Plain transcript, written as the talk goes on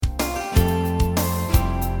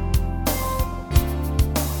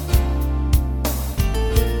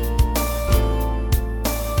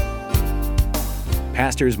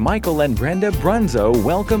Pastors Michael and Brenda Brunzo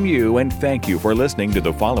welcome you and thank you for listening to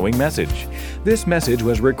the following message. This message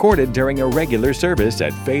was recorded during a regular service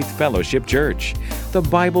at Faith Fellowship Church. The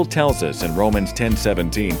Bible tells us in Romans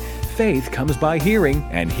 10:17, faith comes by hearing,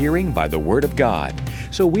 and hearing by the Word of God.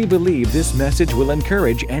 So we believe this message will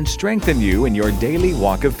encourage and strengthen you in your daily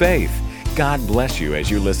walk of faith. God bless you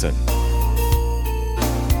as you listen.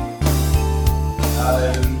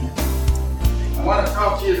 Hallelujah. I want to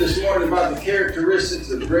talk to you this morning about the characteristics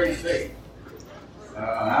of great faith.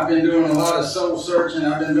 I've been doing a lot of soul searching.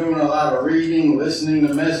 I've been doing a lot of reading, listening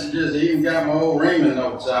to messages. I even got my old Raymond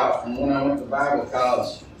notes out from when I went to Bible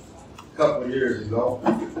college a couple of years ago.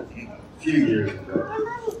 A few years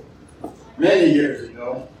ago. Many years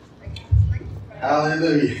ago.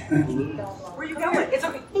 Hallelujah. Where you going? It's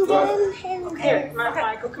okay. Here,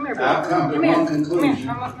 Michael, come here. I've come to one conclusion.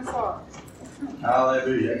 Come on, Miss Laura.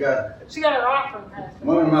 Hallelujah. She got her offering.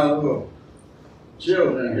 One of my little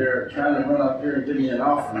children here trying to run up here and give me an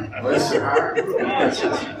offering. Bless her heart. I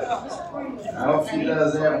hope she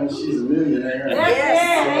does that when she's a millionaire.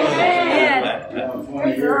 Yes.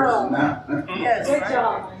 20 years from now. Yes. Good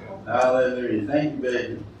job. Hallelujah. Thank you,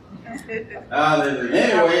 baby. Hallelujah.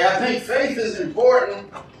 Anyway, I think faith is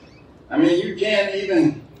important. I mean, you can't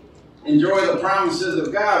even enjoy the promises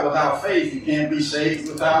of God without faith. You can't be saved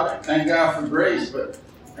without it. Thank God for grace, but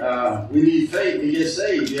we need faith to get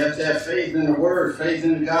saved. You have to have faith in the Word, faith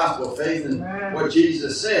in the gospel, faith in what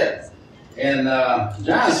Jesus said. And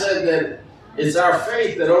John said that it's our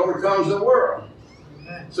faith that overcomes the world.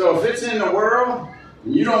 So if it's in the world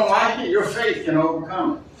and you don't like it, your faith can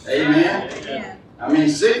overcome it. Amen? Amen. I mean,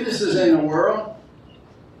 sickness is in the world.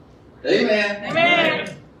 Amen.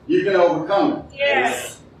 Amen. You can overcome it.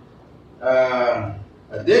 Yes.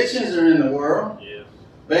 Addictions are in the world. Yes.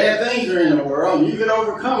 Bad things are in the world. You can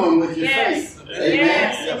overcome them with your faith. Amen.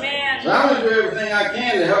 Yes. Amen. So I'm going to do everything I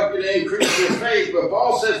can to help you to increase your faith. But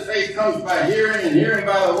Paul said faith comes by hearing, and hearing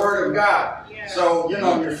by the Word of God. Yes. So,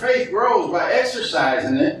 your faith grows by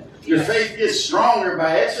exercising it. Your faith gets stronger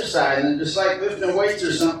by exercising it, just like lifting weights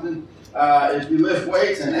or something. If you lift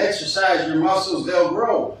weights and exercise your muscles, they'll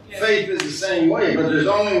grow. Yes. Faith Faith is the same way, but there's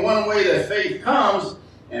only one way that faith comes,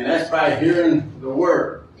 and that's by hearing the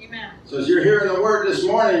Word. Amen. So as you're hearing the Word this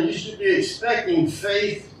morning, you should be expecting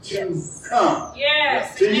faith to come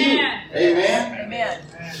Yes. to Amen. you. Amen? Amen.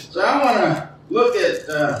 So I want to look at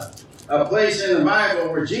a place in the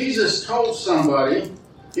Bible where Jesus told somebody,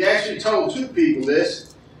 he actually told two people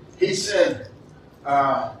this. He said,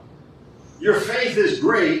 your faith is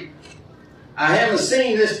great. I haven't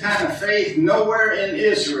seen this kind of faith nowhere in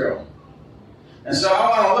Israel. And so I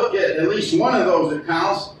want to look at least one of those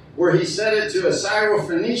accounts where he said it to a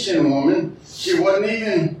Syrophoenician woman. She wasn't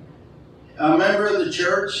even a member of the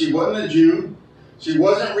church. She wasn't a Jew. She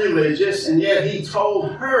wasn't religious. And yet he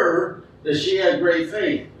told her that she had great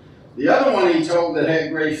faith. The other one he told that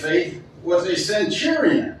had great faith was a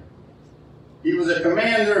centurion. He was a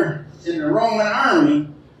commander in the Roman army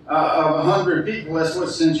of 100 people. That's what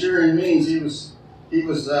centurion means. He was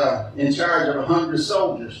in charge of 100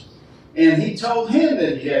 soldiers. And he told him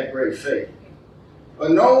that he had great faith.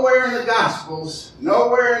 But nowhere in the Gospels,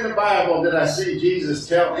 nowhere in the Bible did I see Jesus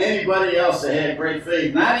tell anybody else that had great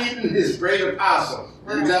faith. Not even his great apostles.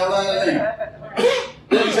 Didn't tell none of them.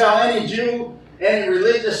 Didn't tell any Jew, any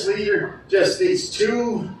religious leader, just these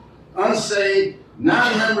two unsaved,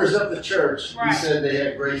 non-members of the church. He said they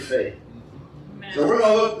had great faith. Amen. So we're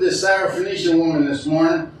going to look at this Syrophoenician woman this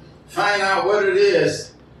morning, find out what it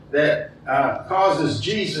is that causes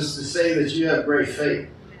Jesus to say that you have great faith.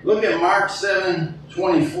 Look at Mark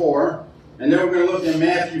 7:24, and then we're going to look at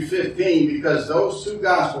Matthew 15, because those two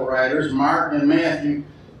gospel writers, Mark and Matthew,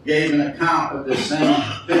 gave an account of the same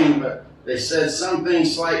thing, but they said something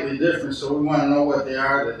slightly different, so we want to know what they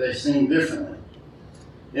are, that they seem differently.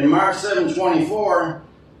 In Mark 7:24,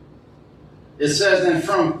 it says, and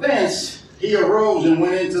from thence he arose and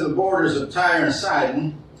went into the borders of Tyre and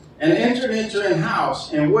Sidon, and entered into an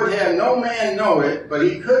house, and would have no man know it, but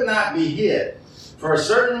he could not be hid. For a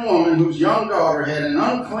certain woman whose young daughter had an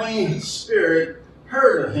unclean spirit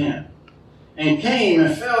heard of him, and came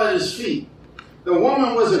and fell at his feet. The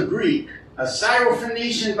woman was a Greek, a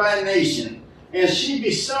Syrophoenician by nation, and she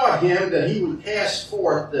besought him that he would cast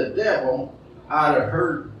forth the devil out of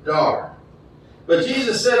her daughter. But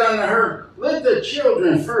Jesus said unto her, let the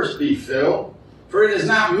children first be filled, for it is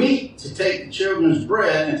not meet to take the children's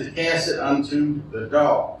bread and to cast it unto the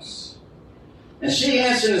dogs. And she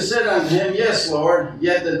answered and said unto him, yes, Lord,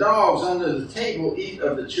 yet the dogs under the table eat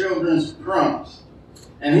of the children's crumbs.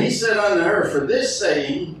 And he said unto her, for this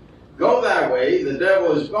saying, go thy way, the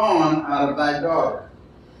devil is gone out of thy daughter.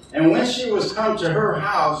 And when she was come to her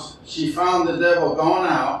house, she found the devil gone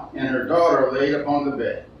out and her daughter laid upon the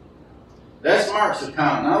bed. That's Mark's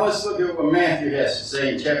account. Now let's look at what Matthew has to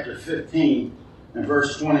say in chapter 15 and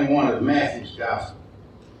verse 21 of Matthew's gospel.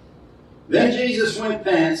 Then Jesus went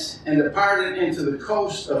thence and departed into the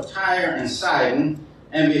coast of Tyre and Sidon,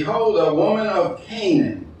 and behold, a woman of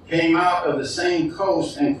Canaan came out of the same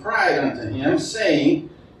coast and cried unto him, saying,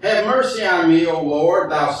 Have mercy on me, O Lord,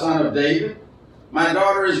 thou son of David. My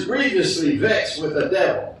daughter is grievously vexed with a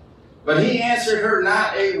devil. But he answered her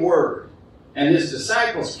not a word. And his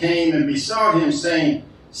disciples came and besought him, saying,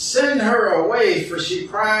 Send her away, for she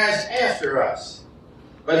cries after us.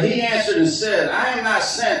 But he answered and said, I am not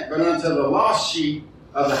sent but unto the lost sheep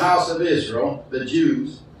of the house of Israel, the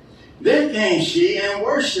Jews. Then came she and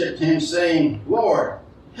worshipped him, saying, Lord,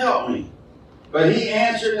 help me. But he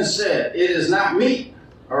answered and said, It is not meet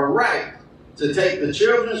or right to take the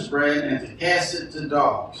children's bread and to cast it to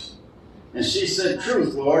dogs. And she said,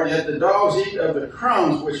 Truth, Lord, yet the dogs eat of the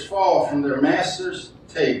crumbs which fall from their master's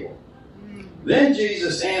table. Then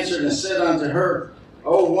Jesus answered and said unto her,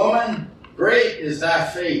 O woman, great is thy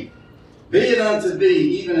faith. Be it unto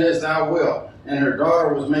thee even as thou wilt. And her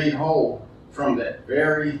daughter was made whole from that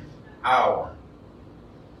very hour.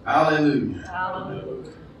 Hallelujah.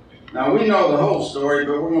 Hallelujah. Now we know the whole story,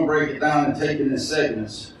 but we're going to break it down and take it in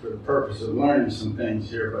segments for the purpose of learning some things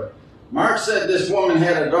here. But Mark said this woman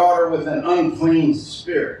had a daughter with an unclean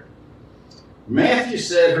spirit. Matthew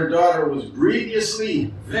said her daughter was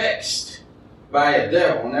grievously vexed by a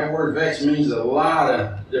devil. And that word vexed means a lot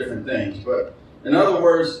of different things. But in other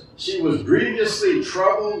words, she was grievously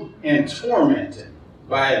troubled and tormented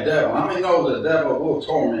by a devil. How many know the devil will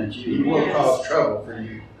torment you? He will cause trouble for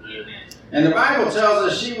you. And the Bible tells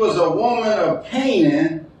us she was a woman of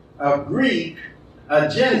Canaan, a Greek, a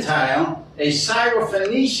Gentile, a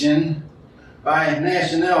Syrophoenician by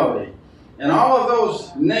nationality. And all of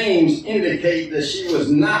those names indicate that she was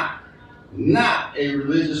not a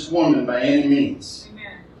religious woman by any means.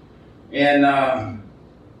 Amen. And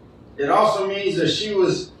it also means that she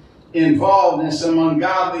was involved in some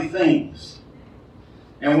ungodly things.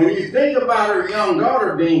 And when you think about her young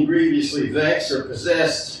daughter being grievously vexed or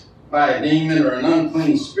possessed by a demon or an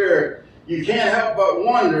unclean spirit, you can't help but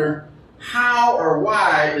wonder how or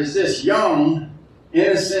why is this young,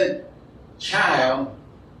 innocent child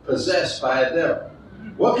possessed by a devil?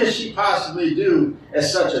 What could she possibly do at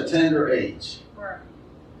such a tender age?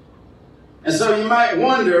 And so you might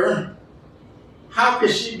wonder, how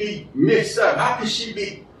could she be mixed up? How could she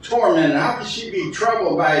be tormented? How could she be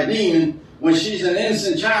troubled by a demon when she's an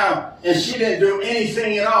innocent child and she didn't do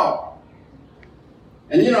anything at all?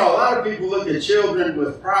 And you know, a lot of people look at children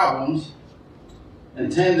with problems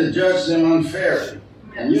and tend to judge them unfairly.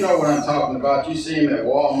 And you know what I'm talking about. You see them at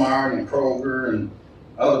Walmart and Kroger and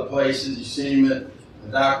other places. You see them at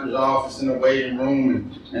the doctor's office in the waiting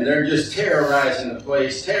room, and they're just terrorizing the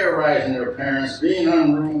place, terrorizing their parents, being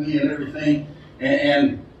unruly and everything.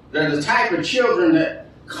 And they're the type of children that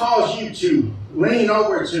cause you to lean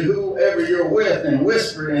over to whoever you're with and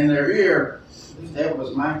whisper in their ear, if that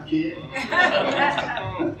was my kid,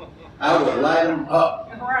 I would light them up.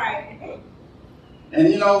 Right. And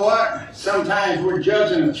you know what? Sometimes we're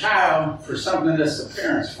judging a child for something that's the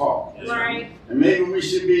parent's fault. Right. And maybe we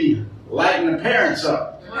should be lighting the parents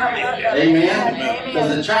up. Right. Amen?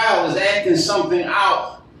 Because the child is acting something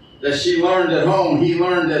out that she learned at home, he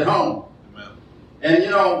learned at home. And you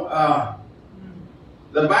know,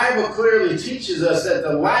 the Bible clearly teaches us that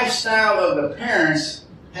the lifestyle of the parents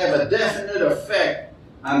have a definite effect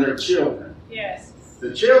on their children. Yes.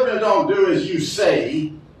 The children don't do as you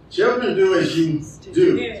say. Children do as you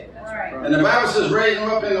do. Yeah, that's right. And the Bible says, raise them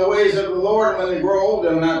up in the ways of the Lord, and when they grow old,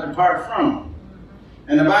 they'll not depart from them.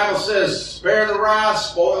 And the Bible says, spare the rod,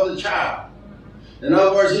 spoil the child. In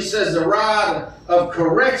other words, he says the rod of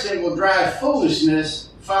correction will drive foolishness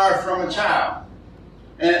far from a child.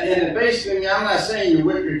 And basically, I'm not saying you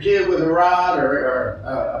whip your kid with a rod or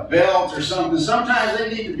a belt or something. Sometimes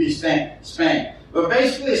they need to be spanked. But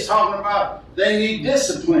basically, it's talking about they need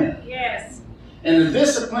discipline. Yes. And the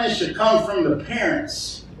discipline should come from the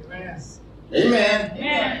parents. Yes. Amen.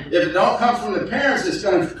 Amen. If it don't come from the parents, it's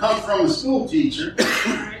going to come from a school teacher,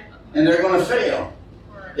 and they're going to fail.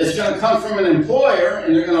 It's going to come from an employer,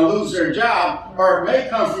 and they're going to lose their job. Or it may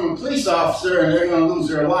come from a police officer, and they're going to lose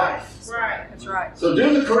their life. Right. That's right. So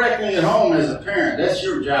do the correct thing at home as a parent. That's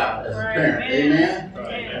your job as a parent. Amen?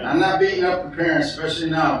 Amen. I'm not beating up the parents, especially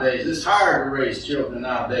nowadays. It's hard to raise children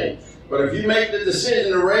nowadays. But if you make the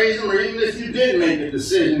decision to raise them, or even if you didn't make the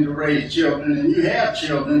decision to raise children and you have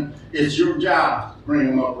children, it's your job to bring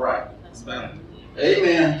them up right. That's right.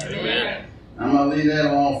 Amen. Amen. I'm going to leave that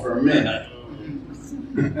alone for a minute.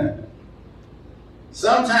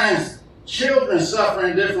 Sometimes children suffer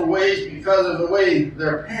in different ways because of the way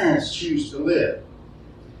their parents choose to live.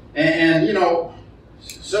 And you know,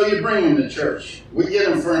 so you bring them to church. We get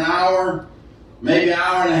them for an hour, maybe an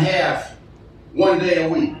hour and a half, one day a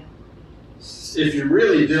week. If you're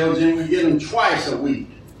really diligent, we get them twice a week.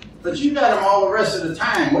 But you got them all the rest of the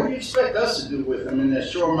time. What do you expect us to do with them in that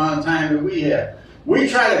short amount of time that we have? We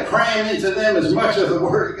try to cram into them as much of the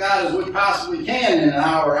Word of God as we possibly can in an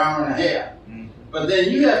hour, hour and a half. But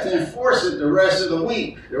then you have to enforce it the rest of the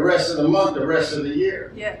week, the rest of the month, the rest of the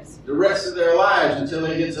year. Yes. The rest of their lives until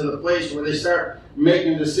they get to the place where they start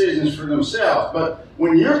making decisions for themselves. But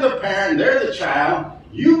when you're the parent, they're the child,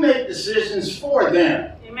 you make decisions for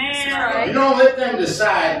them. Amen. You don't let them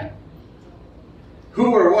decide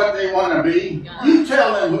who or what they want to be. You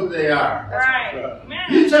tell them who they are. Right.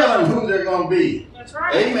 You tell them who they're going to be. That's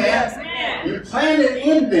right. Amen. Yes. Amen. You plant it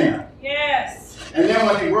in them. Yes. And then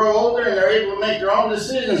when they grow older and they're able to make their own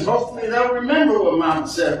decisions, hopefully they'll remember what Mama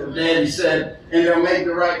said, what Daddy said, and they'll make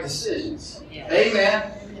the right decisions. Yes.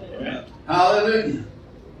 Amen. Amen. Hallelujah.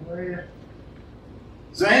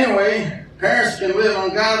 So anyway, parents can live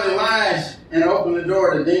ungodly lives and open the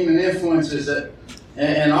door to demon influences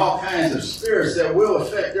and all kinds of spirits that will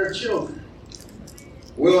affect their children,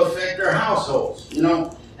 will affect their households. You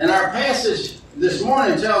know, and our passage this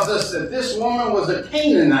morning tells us that this woman was a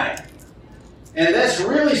Canaanite. And that's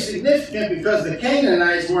really significant because the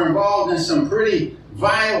Canaanites were involved in some pretty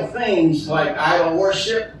vile things like idol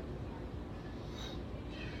worship,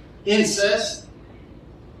 incest,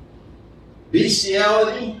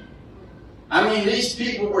 bestiality. I mean, these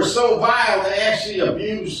people were so vile they actually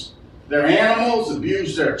abused their animals,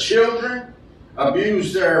 abused their children,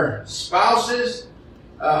 abused their spouses.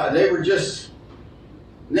 They were just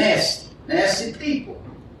nasty people.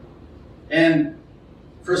 And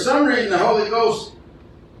for some reason, the Holy Ghost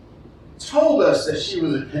told us that she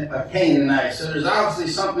was a Canaanite. So there's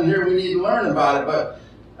obviously something here we need to learn about it.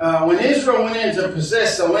 But when Israel went in to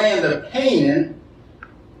possess the land of Canaan,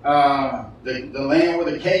 the land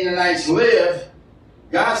where the Canaanites lived,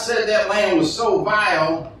 God said that land was so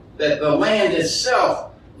vile that the land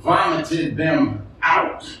itself vomited them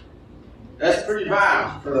out. That's pretty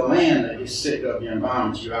vile for the land that gets sick of you and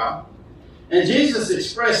vomits you out. And Jesus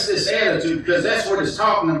expressed this attitude because that's what it's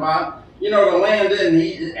talking about. You know, the land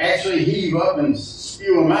didn't actually heave up and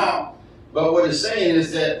spew them out. But what it's saying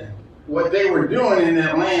is that what they were doing in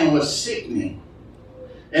that land was sickening.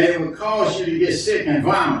 And it would cause you to get sick and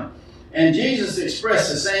vomit. And Jesus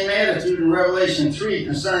expressed the same attitude in Revelation 3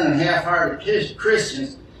 concerning half-hearted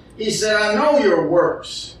Christians. He said, I know your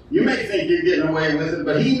works. You may think you're getting away with it,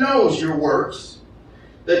 but he knows your works.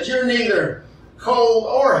 That you're neither cold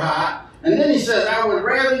or hot. And then he says, I would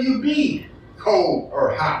rather you be cold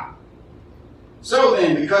or hot. So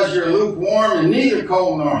then, because you're lukewarm and neither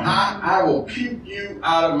cold nor hot, I will puke you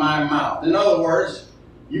out of my mouth. In other words,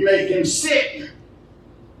 you make him sick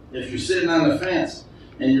if you're sitting on the fence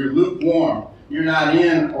and you're lukewarm. You're not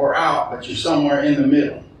in or out, but you're somewhere in the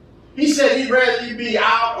middle. He said he'd rather you be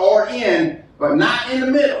out or in, but not in the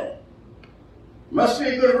middle. Must be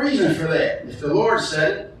a good reason for that, if the Lord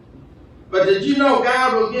said it. But did you know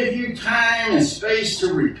God will give you time and space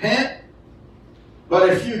to repent? But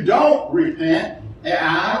if you don't repent,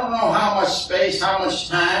 I don't know how much space, how much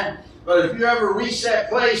time, but if you ever reach that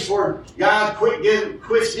place where God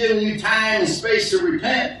quits giving you time and space to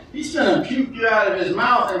repent, he's going to puke you out of his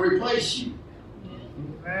mouth and replace you.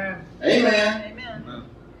 Amen. Amen. Amen.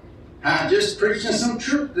 I'm just preaching some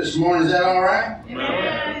truth this morning. Is that all right?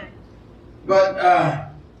 Amen. But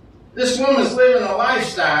this woman's living a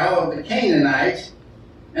lifestyle of the Canaanites,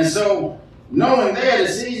 and so knowing that,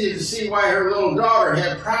 it's easy to see why her little daughter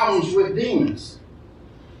had problems with demons.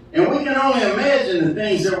 And we can only imagine the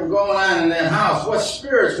things that were going on in that house, what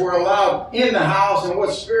spirits were allowed in the house and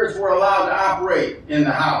what spirits were allowed to operate in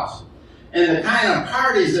the house. And the kind of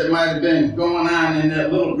parties that might have been going on in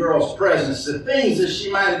that little girl's presence, the things that she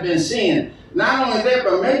might have been seeing. Not only that,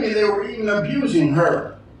 but maybe they were even abusing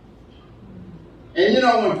her. And you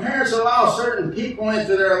know, when parents allow certain people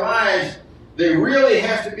into their lives, they really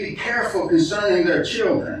have to be careful concerning their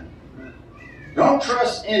children. Don't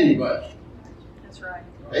trust anybody. That's right.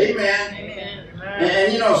 Amen. Amen.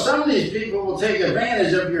 And you know, some of these people will take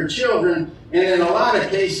advantage of your children, and in a lot of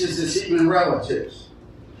cases, it's even relatives.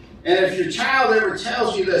 And if your child ever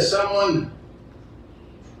tells you that someone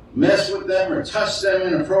messed with them or touched them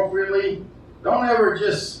inappropriately, don't ever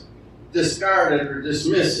just discard it or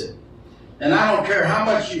dismiss it. And I don't care how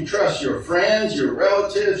much you trust your friends, your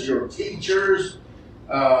relatives, your teachers,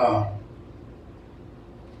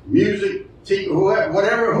 music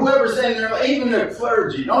whoever's in there, even the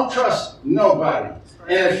clergy. Don't trust nobody.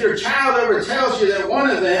 And if your child ever tells you that one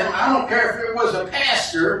of them, I don't care if it was a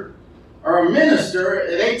pastor or a minister,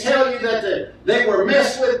 they tell you that they were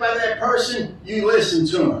messed with by that person, you listen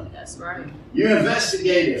to them. That's right. You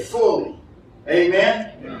investigate it fully.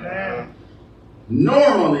 Amen? Amen.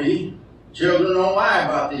 Normally, children don't lie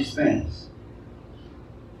about these things.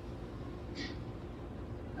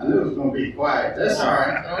 I knew it was going to be quiet. That's all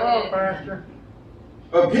right. Hello, Pastor.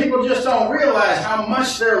 But people just don't realize how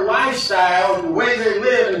much their lifestyle, the way they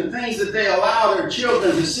live, and the things that they allow their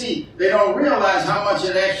children to see, they don't realize how much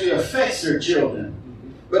it actually affects their children.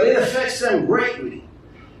 But it affects them greatly.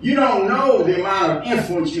 You don't know the amount of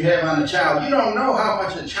influence you have on a child. You don't know how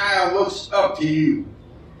much a child looks up to you.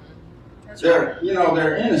 They're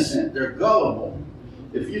innocent. They're gullible.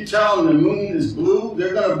 If you tell them the moon is blue,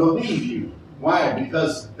 they're going to believe you. Why?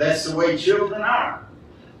 Because that's the way children are.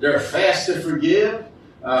 They're fast to forgive.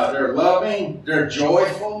 They're loving. They're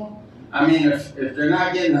joyful. I mean, if they're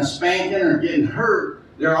not getting a spanking or getting hurt,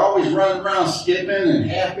 they're always running around skipping and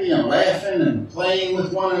happy and laughing and playing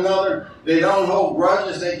with one another. They don't hold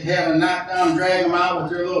grudges. They can have a knockdown, drag them out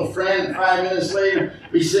with their little friend. 5 minutes later,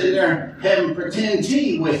 be sitting there having pretend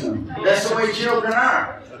tea with them. That's the way children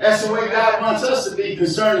are. That's the way God wants us to be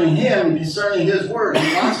concerning Him and concerning His Word.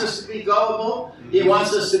 He wants us to be gullible. He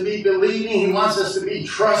wants us to be believing. He wants us to be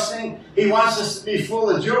trusting. He wants us to be full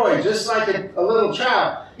of joy, just like a little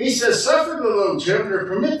child. He says, suffer the little children, or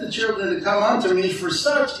permit the children to come unto me, for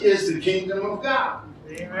such is the kingdom of God.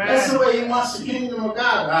 Amen. That's the way He wants the kingdom of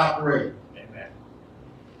God to operate. Amen.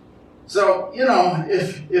 So,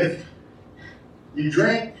 if you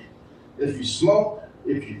drink, if you smoke,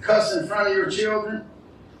 if you cuss in front of your children,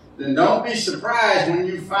 then don't be surprised when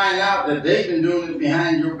you find out that they've been doing it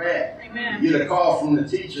behind your back. Amen. You get a call from the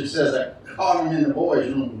teacher that says, I caught him in the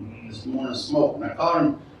boys' room this morning smoking. I caught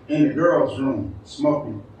him in the girls' room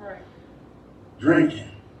smoking,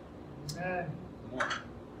 drinking. Amen.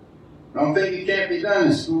 Don't think it can't be done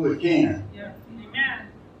in school. It can. Yeah. Amen.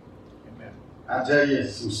 Amen. I'll tell you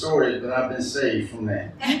some stories, but I've been saved from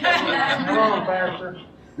that. Come on, Pastor.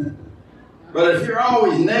 But if you're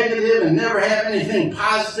always negative and never have anything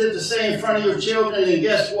positive to say in front of your children, then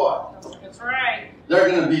guess what? That's right. They're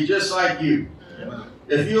going to be just like you.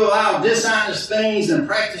 If you allow dishonest things and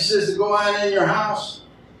practices to go on in your house,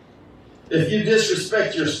 if you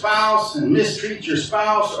disrespect your spouse and mistreat your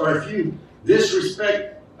spouse, or if you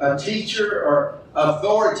disrespect a teacher or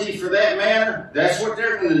authority for that matter, that's what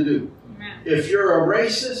they're going to do. Amen. If you're a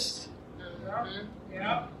racist,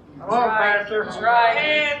 Yep. Come on, Pastor. That's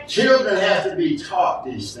right. children have to be taught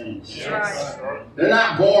these things. That's right. They're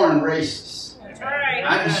not born racist. That's right.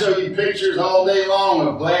 I can show you pictures all day long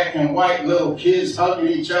of black and white little kids hugging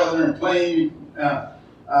each other and playing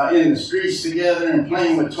in the streets together and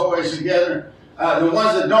playing with toys together. The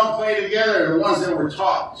ones that don't play together are the ones that were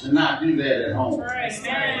taught to not do that at home. That's right.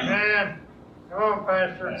 Amen. Amen. Come on,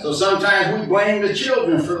 Pastor. So sometimes we blame the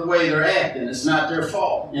children for the way they're acting. It's not their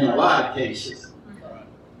fault in a lot of cases.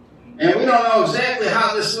 And we don't know exactly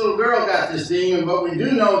how this little girl got this demon, but we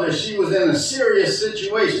do know that she was in a serious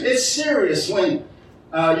situation. It's serious when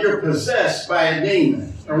you're possessed by a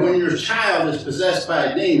demon, or when your child is possessed by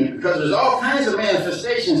a demon, because there's all kinds of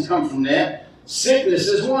manifestations come from that. Sickness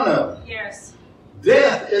is one of them. Yes.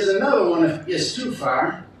 Death is another one if it gets too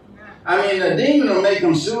far. I mean, a demon will make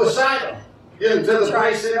them suicidal, get them to the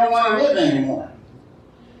place they don't want to live anymore.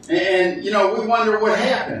 And, we wonder what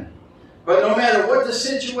happened. But no matter what the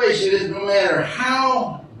situation is, no matter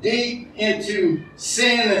how deep into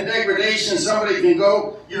sin and degradation somebody can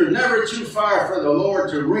go, you're never too far for the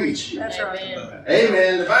Lord to reach you. That's right.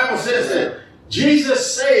 Amen. The Bible says that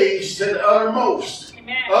Jesus saves to the uttermost.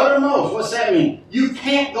 Amen. Uttermost, what's that mean? You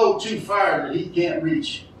can't go too far that He can't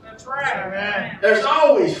reach you. That's right. Amen. There's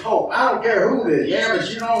always hope. I don't care who it is. Yeah, but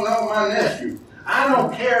you don't know my nephew. I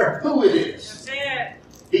don't care who it is. That's it.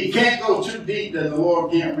 He can't go too deep that the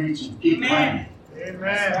Lord can't reach him. Keep climbing.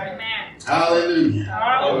 Amen. Amen. Hallelujah.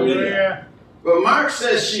 Hallelujah. But Mark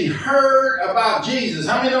says she heard about Jesus.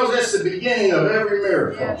 How many knows that's the beginning of every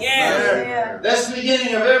miracle? Yes. That's the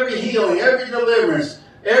beginning of every healing, every deliverance,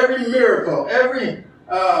 every miracle, every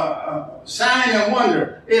sign and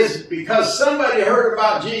wonder is because somebody heard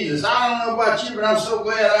about Jesus. I don't know about you, but I'm so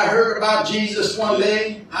glad I heard about Jesus one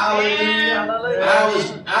day. Hallelujah.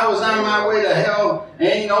 Hallelujah. I was on my way to hell.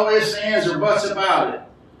 Ain't no ifs, ands, or buts about it.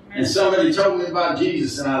 And somebody told me about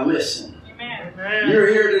Jesus, and I listened. Amen. Amen. You're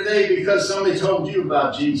here today because somebody told you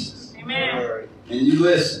about Jesus, Amen. and you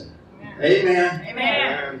listened. Amen.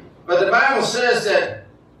 Amen. But the Bible says that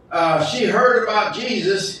she heard about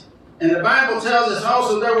Jesus, And the Bible tells us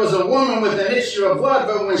also there was a woman with an issue of blood,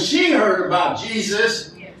 but when she heard about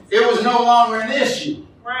Jesus, it was no longer an issue.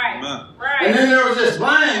 Right. Amen. Right. And then there was this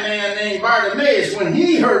blind man named Bartimaeus. When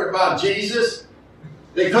he heard about Jesus,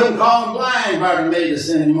 they couldn't call him blind Bartimaeus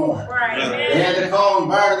anymore. Right. They had to call him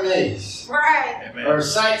Bartimaeus. Right. Amen. Or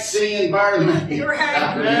sightseeing Bartimaeus.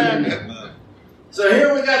 Right. Amen. So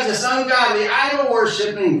here we got this ungodly,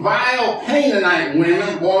 idol-worshiping, vile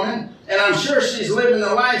Canaanite woman, and I'm sure she's living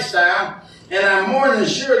the lifestyle, and I'm more than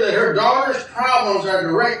sure that her daughter's problems are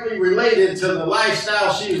directly related to the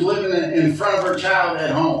lifestyle she's living in front of her child at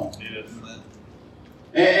home. Yes.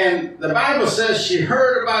 And the Bible says she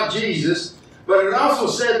heard about Jesus, but it also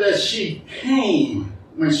said that she came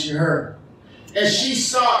when she heard. And she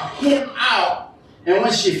sought him out. And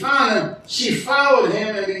when she found him, she followed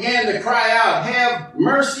him and began to cry out, "Have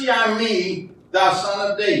mercy on me, thou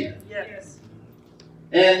son of David." Yes.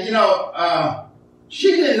 And,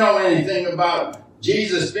 she didn't know anything about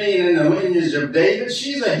Jesus being in the lineage of David.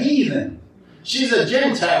 She's a heathen. She's a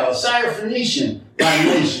Gentile, a Syrophoenician by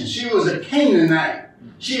nation. She was a Canaanite.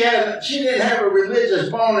 She didn't have a religious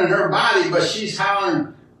bone in her body, but she's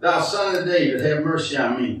hollering, "Thou son of David, have mercy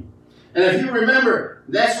on me." And if you remember,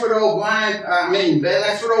 that's what old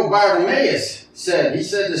Bartimaeus said. He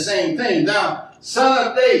said the same thing. "Thou son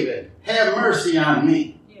of David, have mercy on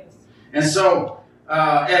me." Yes. And so,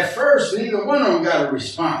 at first, neither one of them got a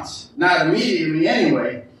response. Not immediately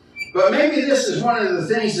anyway. But maybe this is one of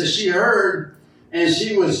the things that she heard, and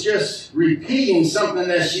she was just repeating something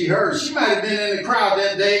that she heard. She might have been in the crowd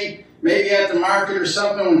that day, maybe at the market or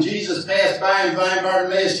something, when Jesus passed by and blind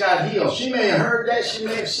Bartimaeus got healed. She may have heard that. She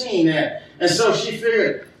may have seen that. And so she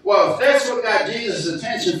figured, well, if that's what got Jesus'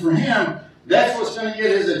 attention for him, that's what's going to get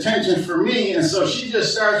his attention for me. And so she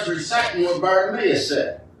just starts reciting what Bartimaeus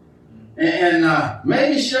said. And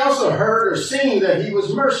maybe she also heard or seen that he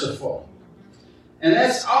was merciful. And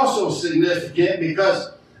that's also significant because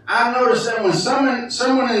I've noticed that when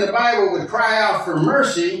someone in the Bible would cry out for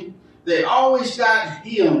mercy, they always got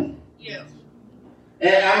healing. Yes.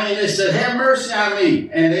 And they said, "Have mercy on me,"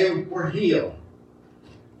 and they were healed.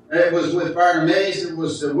 It was with Bartimaeus, it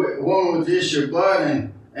was the woman with the issue of blood,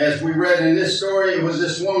 and as we read in this story, it was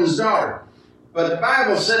this woman's daughter. But the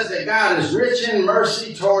Bible says that God is rich in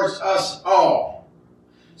mercy towards us all.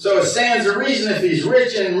 So it stands to reason if he's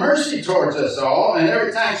rich in mercy towards us all, and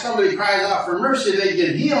every time somebody cries out for mercy, they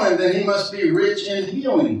get healing, then he must be rich in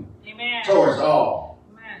healing Amen. towards all.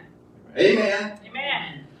 Amen.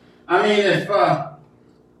 Amen. Amen. If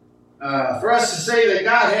for us to say that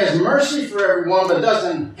God has mercy for everyone but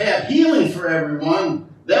doesn't have healing for everyone,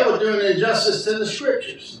 that would do an injustice to the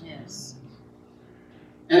Scriptures. Yes.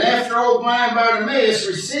 And after old blind Bartimaeus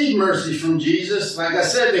received mercy from Jesus, like I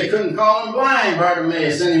said, they couldn't call him blind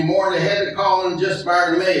Bartimaeus anymore. They had to call him just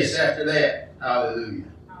Bartimaeus after that. Hallelujah.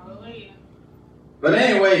 Hallelujah. But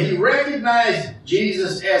anyway, he recognized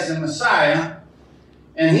Jesus as the Messiah.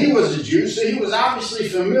 And he was a Jew, so he was obviously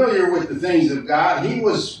familiar with the things of God. He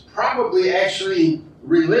was probably actually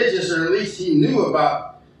religious, or at least he knew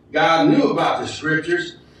about God, knew about the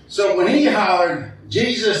Scriptures. So when he hollered,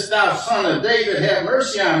 "Jesus, thou son of David, have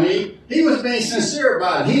mercy on me," he was being sincere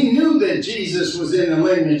about it. He knew that Jesus was in the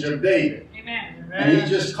lineage of David. Amen. And he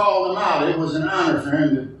just called him out. It was an honor for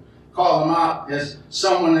him to call him out as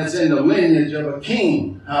someone that's in the lineage of a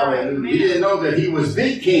king. Hallelujah. He didn't know that he was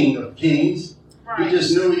the King of Kings. He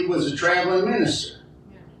just knew he was a traveling minister.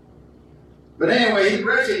 Yeah. But anyway, he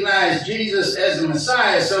recognized Jesus as the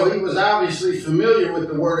Messiah, so he was obviously familiar with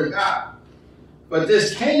the Word of God. But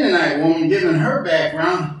this Canaanite woman, given her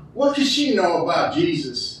background, what does she know about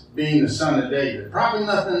Jesus being the son of David? Probably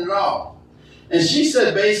nothing at all. And she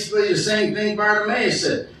said basically the same thing Bartimaeus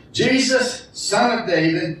said. "Jesus, son of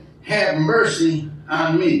David, have mercy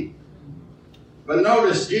on me." But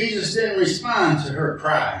notice, Jesus didn't respond to her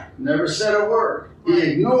cry. Never said a word. He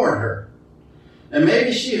ignored her. And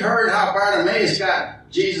maybe she heard how Bartimaeus got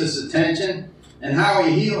Jesus' attention and how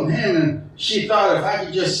he healed him, and she thought, if I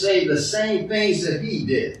could just say the same things that he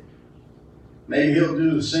did, maybe he'll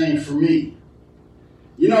do the same for me.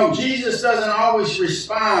 Jesus doesn't always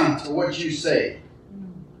respond to what you say,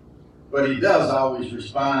 but he does always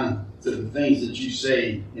respond to the things that you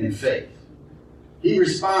say in faith. He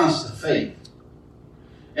responds to faith.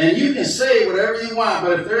 And you can say whatever you want,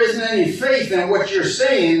 but if there isn't any faith in what you're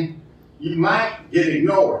saying, you might get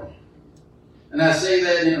ignored. And I say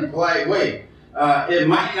that in a polite way. It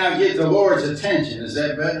might not get the Lord's attention. Is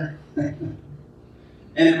that better? And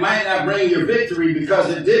it might not bring your victory because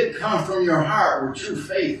it didn't come from your heart where true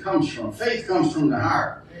faith comes from. Faith comes from the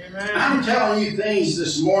heart. Amen. I'm telling you things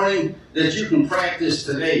this morning that you can practice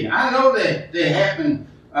today. I know that they happen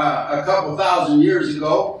a couple thousand years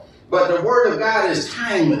ago. But the Word of God is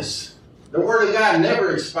timeless. The Word of God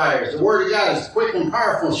never expires. The Word of God is quick and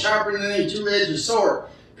powerful, sharper than any two-edged sword,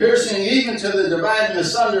 piercing even to the dividing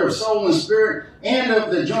asunder of soul and spirit, and of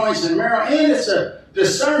the joints and marrow, and it's a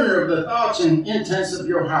discerner of the thoughts and intents of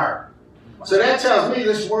your heart. So that tells me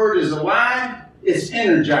this Word is alive, it's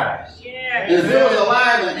energized. Yeah. And if it was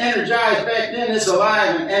alive and energized back then, it's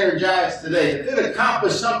alive and energized today. If it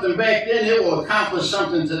accomplished something back then, it will accomplish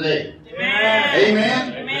something today. Amen.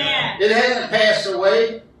 Amen? Amen. It hasn't passed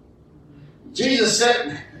away. Jesus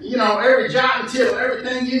said, every jot and tittle,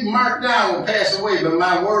 everything you mark down will pass away, but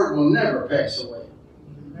my word will never pass away.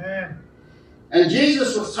 Amen. And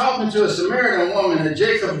Jesus was talking to a Samaritan woman at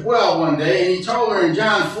Jacob's well one day, and he told her in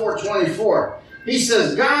John 4:24, he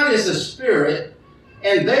says, God is a spirit,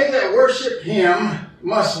 and they that worship him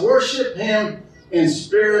must worship him in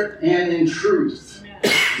spirit and in truth.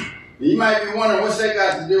 You might be wondering, what's that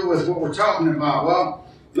got to do with what we're talking about? Well,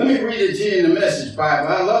 let me read it to you in the Message Bible.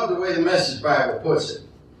 I love the way the Message Bible puts it.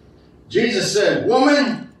 Jesus said,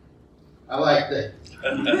 woman, I like that.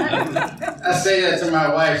 I say that to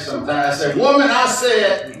my wife sometimes. I say, woman, I say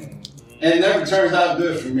it, and it never turns out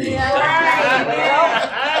good for me. Yeah.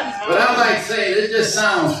 But I like saying it just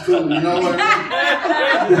sounds cool, you know what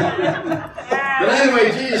I mean? But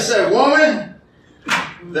anyway, Jesus said, woman,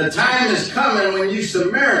 the time is coming when you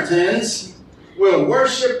Samaritans will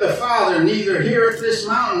worship the Father neither here at this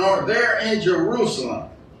mountain nor there in Jerusalem.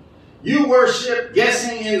 You worship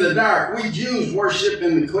guessing in the dark. We Jews worship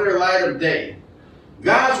in the clear light of day.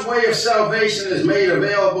 God's way of salvation is made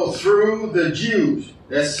available through the Jews.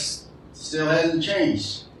 That still hasn't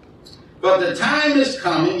changed. But the time is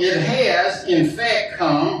coming, it has in fact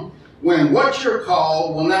come, when what you're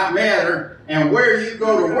called will not matter and where you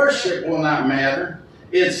go to worship will not matter.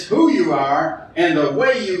 It's who you are and the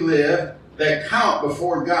way you live that count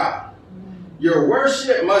before God. Your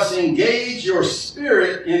worship must engage your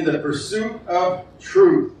spirit in the pursuit of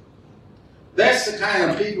truth. That's the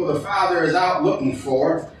kind of people the Father is out looking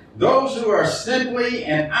for. Those who are simply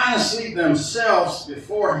and honestly themselves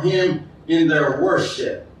before him in their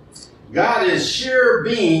worship. God is sheer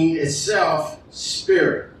being itself,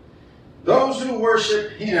 spirit. Those who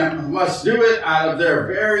worship him must do it out of their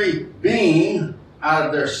very being, out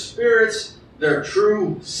of their spirits, their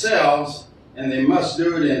true selves, and they must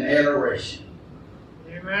do it in adoration.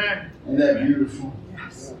 Amen. Isn't that beautiful?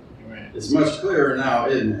 Yes. It's much clearer now,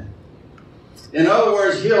 isn't it? In other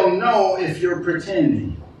words, he'll know if you're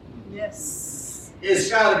pretending. Yes. It's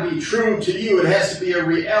got to be true to you. It has to be a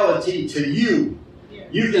reality to you.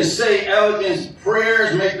 You can say elegant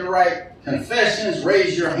prayers, make the right confessions,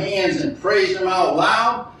 raise your hands and praise him out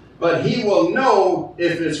loud, but he will know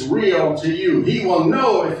if it's real to you. He will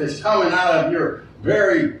know if it's coming out of your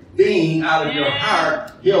very being, out of your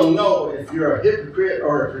heart. He'll know if you're a hypocrite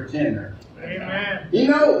or a pretender. Amen. He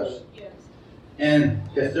knows. Yes. And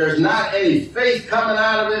if there's not any faith coming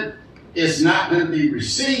out of it, it's not going to be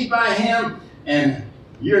received by him, and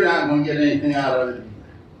you're not going to get anything out of it.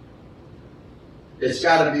 It's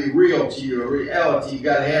got to be real to you, a reality. You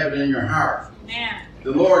got to have it in your heart. Amen.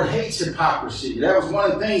 The Lord hates hypocrisy. That was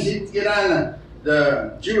one of the things he'd get on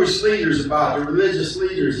the Jewish leaders about, the religious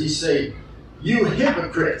leaders. He'd say, you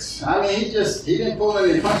hypocrites. I mean, he didn't pull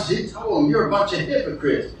any punches. He told them, you're a bunch of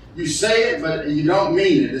hypocrites. You say it, but you don't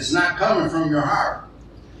mean it. It's not coming from your heart.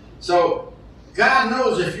 So God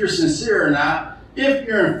knows if you're sincere or not, if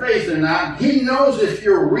you're in faith or not. He knows if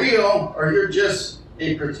you're real or you're just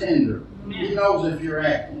a pretender. Amen. He knows if you're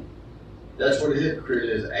acting. That's what a hypocrite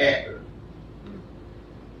is, an actor.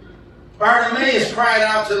 Bartimaeus cried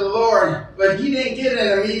out to the Lord, but he didn't get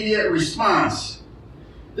an immediate response.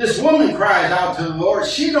 This woman cries out to the Lord.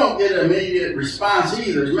 She don't get an immediate response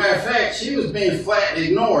either. As a matter of fact, she was being flat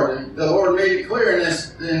ignored. And the Lord made it clear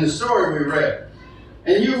in the story we read.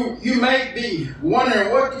 And you may be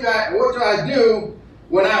wondering, what do I do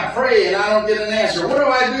when I pray and I don't get an answer? What do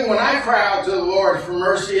I do when I cry out to the Lord for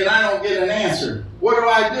mercy and I don't get an answer? What do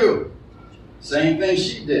I do? Same thing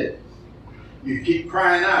she did. You keep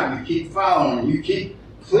crying out. You keep following. You keep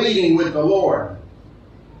pleading with the Lord.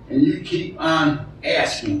 And you keep on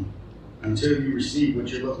asking until you receive what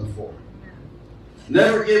you're looking for.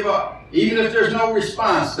 Never give up. Even if there's no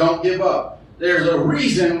response, don't give up. There's a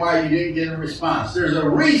reason why you didn't get a response. There's a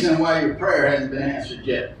reason why your prayer hasn't been answered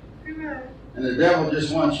yet. And the devil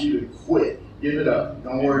just wants you to quit. Give it up.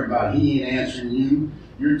 Don't worry about it. He ain't answering you.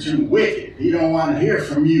 You're too wicked. He don't want to hear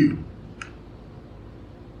from you.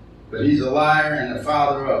 But he's a liar and the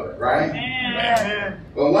father of it, right? Amen.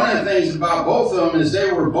 But one of the things about both of them is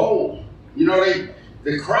they were bold. You know,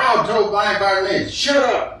 the crowd told blind Bartimaeus, shut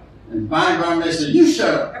up. And Barnabas said, you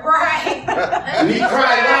shut up. Right. And he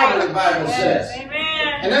cried louder, the Bible says.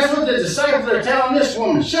 Amen. And that's what the disciples are telling this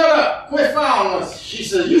woman. Shut up. Quit following us. She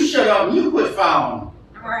says, you shut up and you quit following.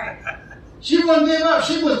 Right. She wouldn't give up.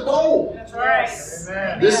 She was bold. That's right.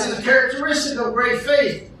 Amen. This is a characteristic of great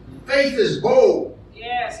faith. Faith is bold.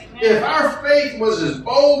 Yes. Amen. If our faith was as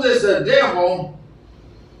bold as the devil,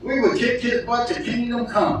 we would kick his butt to kingdom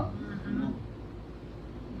come.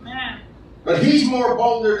 Amen. But he's more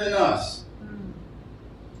bolder than us.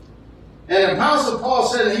 And Apostle Paul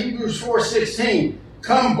said in Hebrews 4:16,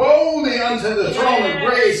 come boldly unto the throne of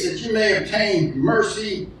grace that you may obtain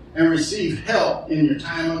mercy and receive help in your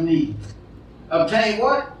time of need. Obtain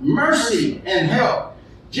what? Mercy and help.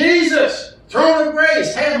 Jesus, throne of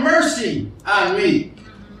grace, have mercy on me.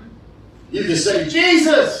 You can say,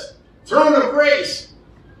 Jesus, throne of grace,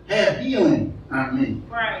 have healing on me.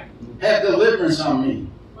 Right. Have deliverance on me.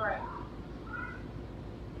 Right.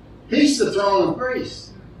 He's the throne of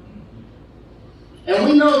grace. And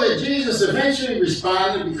we know that Jesus eventually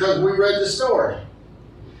responded because we read the story.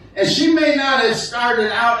 And she may not have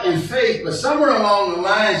started out in faith, but somewhere along the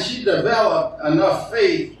line she developed enough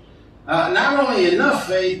faith. Not only enough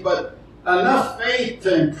faith, but enough faith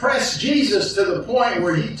to impress Jesus to the point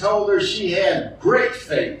where he told her she had great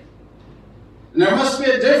faith. And there must be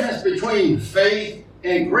a difference between faith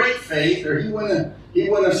and great faith, or he wouldn't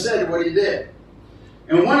have said what he did.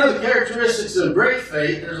 And one of the characteristics of great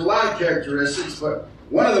faith, there's a lot of characteristics, but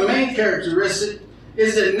one of the main characteristics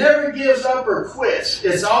is it never gives up or quits.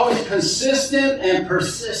 It's always consistent and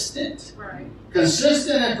persistent. Right.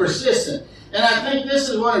 Consistent and persistent. And I think this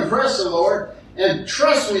is what impressed the Lord. And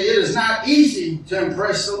trust me, it is not easy to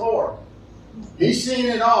impress the Lord. He's seen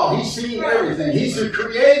it all. He's seen everything. He's the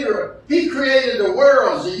creator. He created the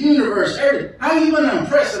worlds, the universe, everything. How are you going to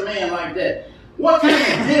impress a man like that? What kind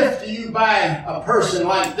of gift do you buy a person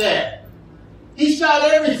like that? He's got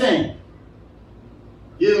everything.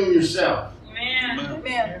 Give him yourself. Amen.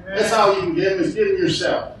 Amen. That's all you can give him is give him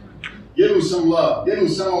yourself. Give him some love. Give him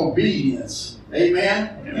some obedience.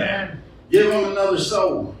 Amen? Amen. Give him another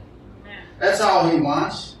soul. Amen. That's all he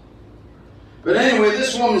wants. But anyway,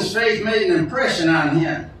 this woman's faith made an impression on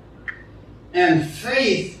him. And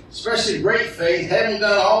faith, especially great faith, having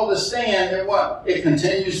done all to stand, and what? It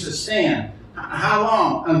continues to stand. How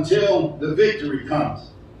long? Until the victory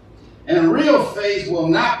comes. And real faith will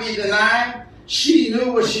not be denied. She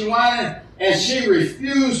knew what she wanted, and she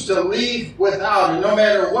refused to leave without it. No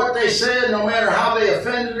matter what they said, no matter how they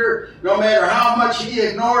offended her, no matter how much he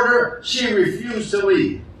ignored her, she refused to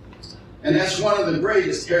leave. And that's one of the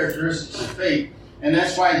greatest characteristics of faith. And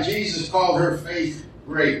that's why Jesus called her faith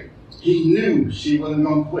great. He knew she wasn't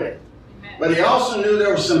going to quit. Amen. But he also knew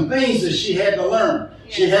there were some things that she had to learn.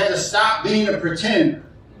 She had to stop being a pretender.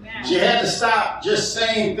 Amen. She had to stop just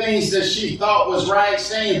saying things that she thought was right,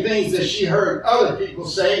 saying things that she heard other people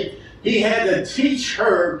say. He had to teach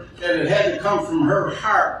her that it had to come from her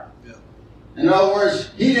heart. Yeah. In other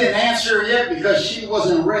words, he didn't answer her yet because she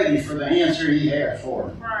wasn't ready for the answer he had for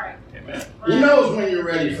her. Right. Amen. He knows when you're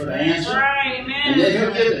ready for the answer. Right. Amen. And then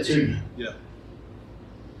he'll give it to you. Yeah.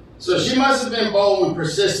 So she must have been bold and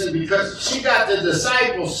persistent because she got the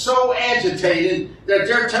disciples so agitated that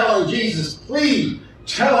they're telling Jesus, please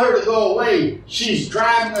tell her to go away. She's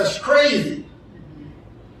driving us crazy.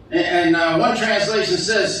 And one translation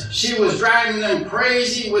says she was driving them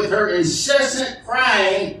crazy with her incessant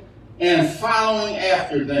crying and following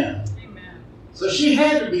after them. Amen. So she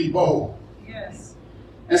had to be bold. Yes.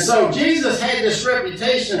 And so Jesus had this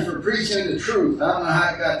reputation for preaching the truth. I don't know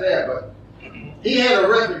how he got that, but he had a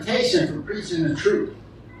reputation for preaching the truth.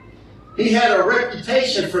 He had a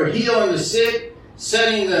reputation for healing the sick,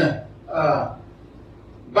 setting the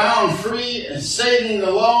bound free, and saving the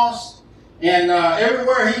lost. And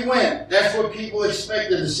everywhere he went, that's what people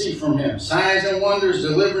expected to see from him. Signs and wonders,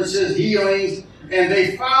 deliverances, healings. And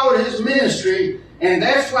they followed his ministry. And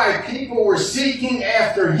that's why people were seeking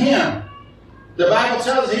after him. The Bible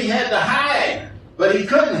tells us he had to hide, but he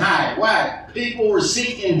couldn't hide. Why? People were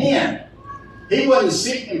seeking him. He wasn't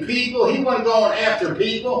seeking people. He wasn't going after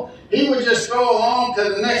people. He would just go along to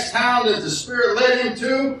the next town that the Spirit led him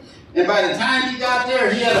to. And by the time he got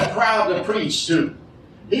there, he had a crowd to preach to.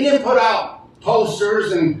 He didn't put out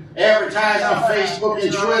posters and advertise on Facebook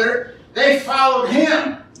and Twitter. They followed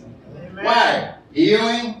him. Amen. Why?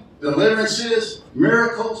 Healing, deliverances,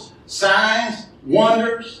 miracles, signs,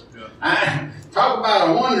 wonders. Talk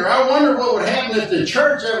about a wonder. I wonder what would happen if the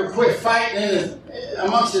church ever quit fighting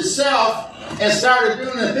amongst itself and started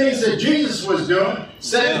doing the things that Jesus was doing,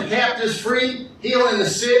 setting the captives free, healing the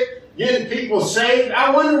sick, getting people saved.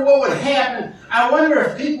 I wonder what would happen. I wonder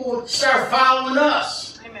if people would start following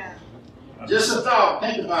us. Amen. Just a thought.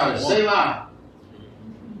 Think about it. Selah.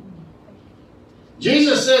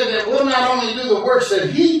 Jesus said that we'll not only do the works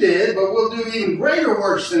that he did, but we'll do even greater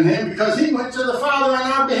works than him because he went to the Father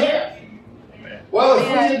on our behalf. Well, if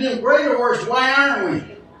we can do greater works, why aren't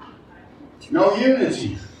we? No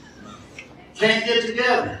unity. Can't get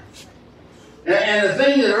together. And the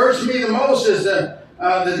thing that irks me the most is that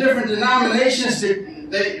the different denominations,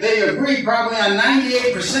 they agree probably on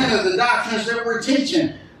 98% of the doctrines that we're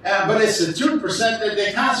teaching. But it's the 2% that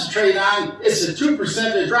they concentrate on. It's the 2%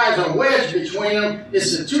 that drives a wedge between them.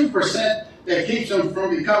 It's the 2% that keeps them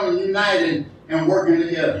from becoming united and working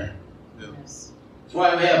together. Yes. That's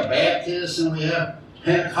why we have Baptists and we have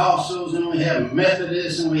Pentecostals and we have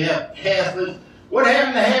Methodists and we have Catholics. What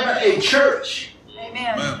happened to having a church?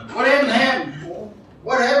 Amen.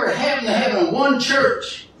 Whatever happened to having one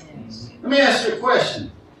church? Let me ask you a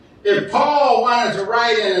question. If Paul wanted to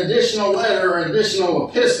write an additional letter or additional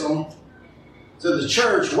epistle to the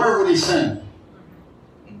church, where would he send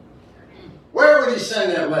it? Where would he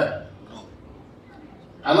send that letter?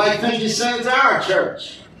 I'd like to think he sent it to our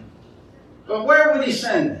church. But where would he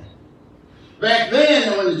send it? Back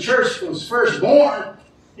then, when the church was first born,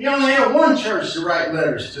 he only had one church to write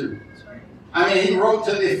letters to. I mean, he wrote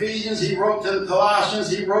to the Ephesians, he wrote to the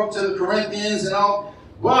Colossians, he wrote to the Corinthians and all.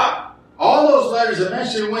 But all those letters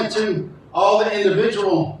eventually went to all the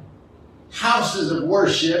individual houses of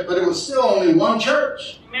worship, but it was still only one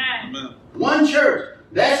church. Amen. One church.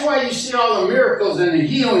 That's why you see all the miracles and the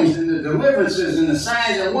healings and the deliverances and the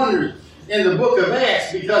signs and wonders in the book of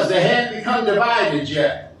Acts, because they hadn't become divided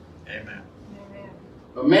yet. Amen.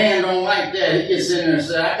 But man don't like that. He gets in there and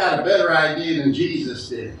says, I got a better idea than Jesus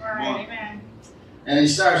did. Right. Amen. And he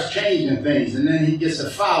starts changing things, and then he gets a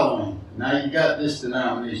following. Now you got this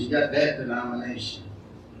denomination, you got that denomination.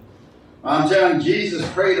 Well, I'm telling you, Jesus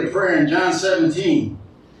prayed a prayer in John 17.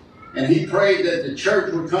 And he prayed that the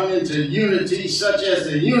church would come into unity, such as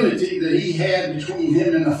the unity that he had between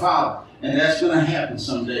him and the Father. And that's going to happen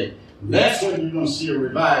someday. That's when you're going to see a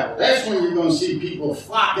revival. That's when you're going to see people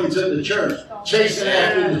flocking to the church, chasing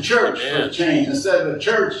after the church for a change, instead of the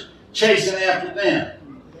church chasing after them.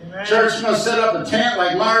 Church is going to set up a tent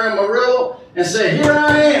like Mario Murillo and say, here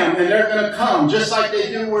I am, and they're going to come just like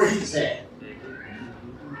they do where he's at.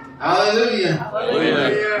 Hallelujah.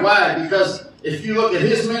 Hallelujah. Why? Because if you look at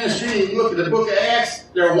his ministry and you look at the book of Acts,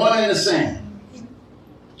 they're one and the same.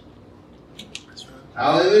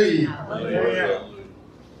 Hallelujah. Hallelujah.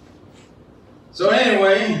 So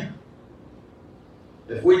anyway,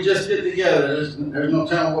 if we just get together, there's no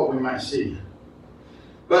telling what we might see.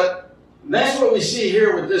 But that's what we see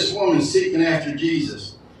here with this woman seeking after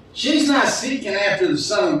Jesus. She's not seeking after the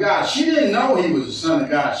Son of God. She didn't know he was the Son of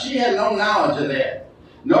God. She had no knowledge of that.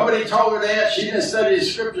 Nobody told her that. She didn't study the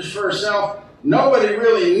scriptures for herself. Nobody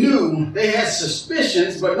really knew. They had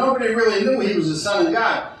suspicions, but nobody really knew he was the Son of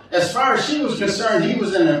God. As far as she was concerned, he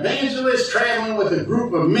was an evangelist traveling with a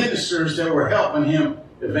group of ministers that were helping him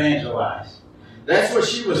evangelize. That's what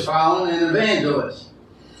she was following, an evangelist.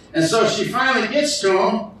 And so she finally gets to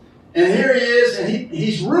him. And here he is, and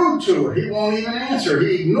he's rude to her. He won't even answer.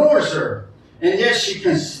 He ignores her. And yet she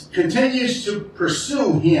continues to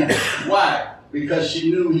pursue him. Why? Because she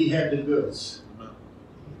knew he had the goods.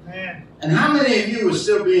 Amen. And how many of you would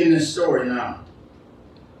still be in this story now?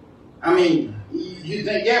 I mean, you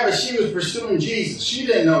think, yeah, but she was pursuing Jesus. She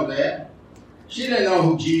didn't know that. She didn't know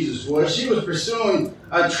who Jesus was. She was pursuing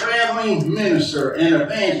a traveling minister, an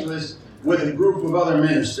evangelist, with a group of other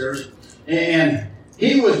ministers. And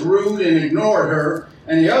he was rude and ignored her,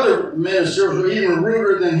 and the other ministers were even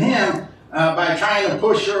ruder than him by trying to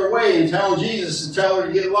push her away and telling Jesus to tell her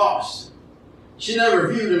to get lost. She never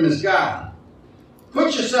viewed him as God.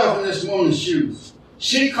 Put yourself in this woman's shoes.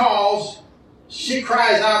 She cries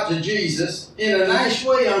out to Jesus in a nice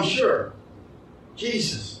way, I'm sure.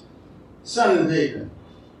 Jesus, Son of David,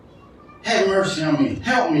 have mercy on me.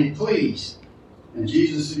 Help me, please. And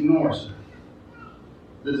Jesus ignores her.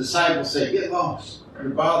 The disciples say, get lost.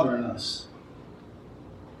 You're bothering us.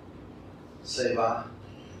 Selah.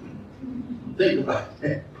 Think about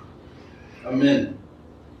that a minute.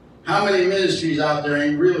 How many ministries out there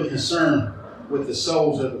ain't really concerned with the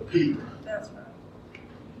souls of the people? That's right.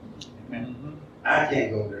 Amen. I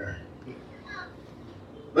can't go there.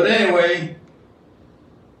 But anyway,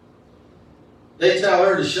 they tell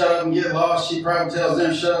her to shut up and get lost. She probably tells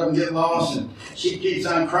them shut up and get lost. And she keeps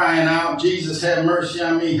on crying out, Jesus, have mercy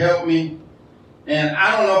on me, help me. And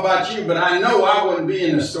I don't know about you, but I know I wouldn't be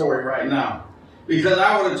in the story right now, because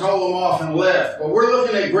I would have told them off and left. But we're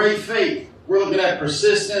looking at great faith. We're looking at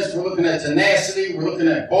persistence. We're looking at tenacity. We're looking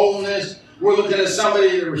at boldness. We're looking at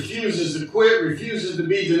somebody that refuses to quit, refuses to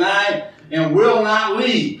be denied, and will not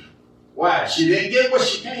leave. Why? She didn't get what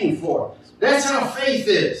she came for. That's how faith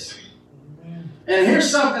is. And here's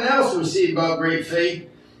something else we see about great faith,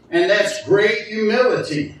 and that's great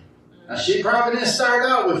humility. Now, she probably didn't start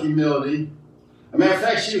out with humility. As a matter of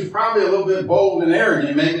fact, she was probably a little bit bold and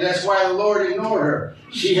arrogant. Maybe that's why the Lord ignored her.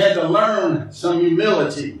 She had to learn some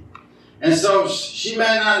humility. And so she may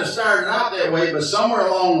not have started out that way, but somewhere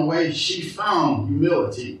along the way, she found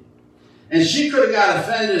humility. And she could have got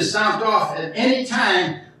offended and stomped off at any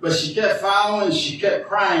time, but she kept following, she kept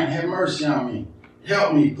crying, have mercy on me.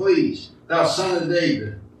 Help me, please, thou son of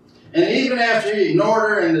David. And even after he ignored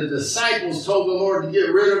her and the disciples told the Lord to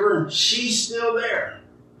get rid of her, she's still there.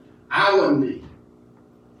 I wouldn't be.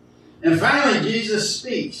 And finally, Jesus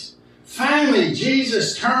speaks. Finally,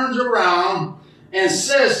 Jesus turns around and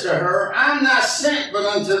says to her, I'm not sent but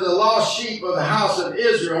unto the lost sheep of the house of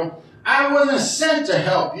Israel. I wasn't sent to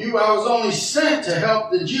help you. I was only sent to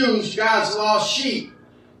help the Jews, God's lost sheep,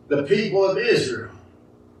 the people of Israel.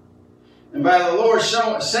 And by the Lord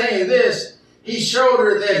saying this, he showed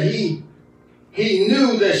her that he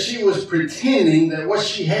knew that she was pretending, that what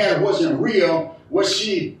she had wasn't real. What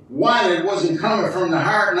she wanted wasn't coming from the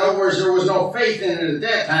heart. In other words, there was no faith in it at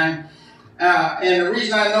that time. And the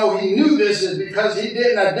reason I know he knew this is because he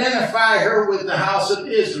didn't identify her with the house of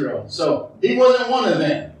Israel. So he wasn't one of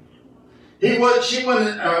them. She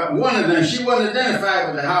wasn't one of them. She wasn't identified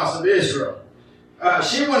with the house of Israel.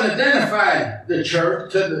 She wasn't identified the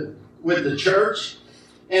church with the church.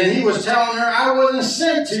 And he was telling her, I wasn't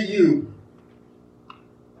sent to you.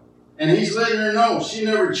 And he's letting her know she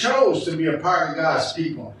never chose to be a part of God's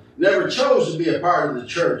people. Never chose to be a part of the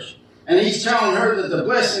church. And he's telling her that the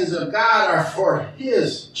blessings of God are for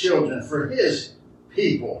his children, for his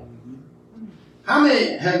people. How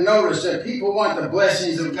many have noticed that people want the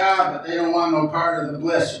blessings of God, but they don't want no part of the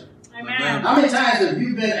blesser? Amen. How many times have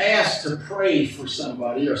you been asked to pray for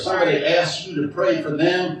somebody, or somebody asked you to pray for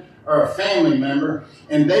them or a family member,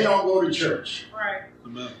 and they don't go to church? Right.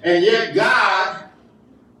 And yet God,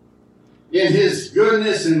 in his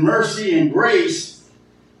goodness and mercy and grace,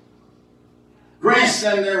 grants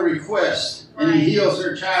them their request. And he heals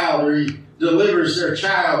their child, or he delivers their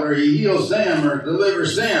child, or he heals them or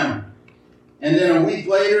delivers them. And then a week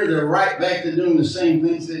later, they're right back to doing the same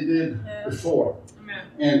things they did before. Amen.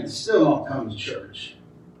 And still don't come to church.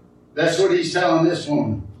 That's what he's telling this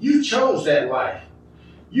woman. You chose that life.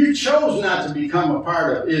 You chose not to become a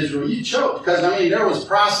part of Israel. You chose, because there was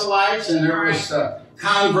proselytes and there was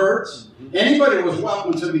converts. Anybody was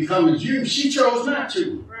welcome to become a Jew. She chose not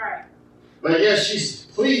to. Right. But yes, she's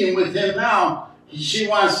pleading with him now. She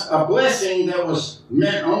wants a blessing that was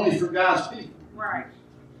meant only for God's people. Right.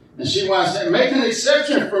 And she wants to make an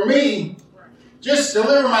exception for me. Just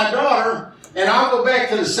deliver my daughter, and I'll go back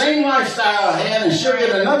to the same lifestyle I had, and she'll get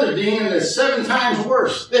another demon that's 7 times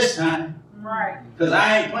worse this time. Right. Because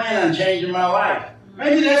I ain't planning on changing my life.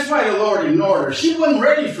 Maybe that's why the Lord ignored her. She wasn't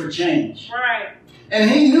ready for change. Right. And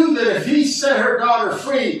he knew that if he set her daughter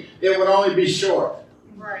free, it would only be short.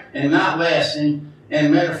 Right. And not lasting.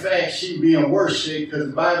 And matter of fact, she'd be in worse shape, because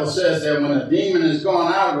the Bible says that when a demon is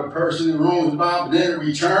gone out of a person, it roams about, but then it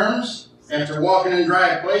returns after walking in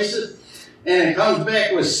dry places. And it comes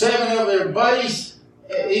back with 7 of their buddies,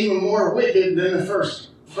 even more wicked than the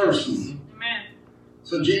first one. Amen.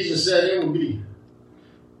 So Jesus said it would be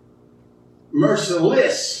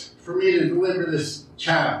merciless for me to deliver this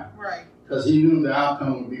child. Right. Because he knew the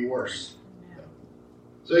outcome would be worse.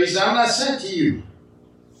 So he said, I'm not sent to you.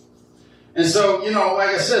 And so, like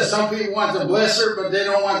I said, some people want the blesser, but they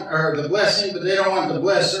don't want, or the blessing, but they don't want the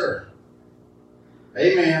blesser.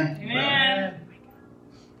 Amen. Amen.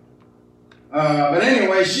 But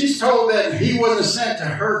anyway, she's told that he wasn't sent to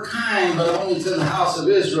her kind, but only to the house of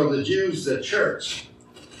Israel, the Jews, the church.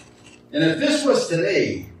 And if this was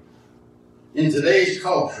today, in today's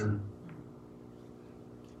culture,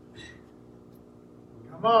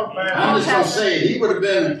 I'm just going to say it, he would have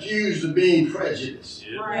been accused of being prejudiced.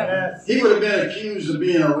 Right. He would have been accused of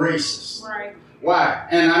being a racist. Right. Why?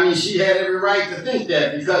 And she had every right to think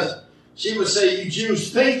that, because she would say, you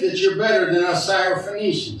Jews think that you're better than us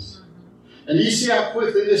Syrophoenicians. And you see how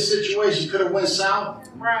quickly this situation could have went south?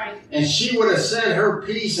 Right. And she would have said her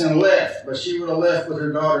piece and left, but she would have left with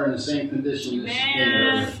her daughter in the same condition as she did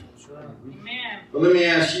earlier. Amen. But let me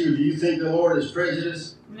ask you, do you think the Lord is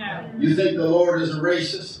prejudiced? No. You think the Lord is a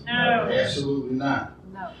racist? No. Absolutely not.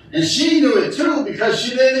 No. And she knew it too, because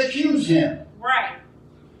she didn't accuse him. Right.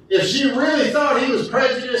 If she really thought he was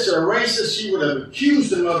prejudiced or racist, she would have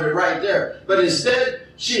accused him of it right there. But instead,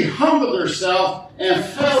 she humbled herself and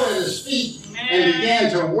fell at his feet and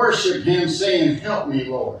began to worship him, saying, "Help me,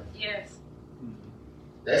 Lord." Yes.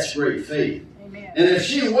 That's great faith. Amen. And if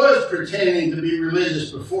she was pretending to be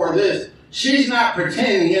religious before this, she's not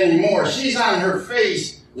pretending anymore. She's on her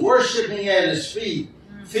face, worshiping at his feet,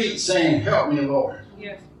 saying, "Help me, Lord."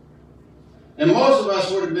 Yes. And most of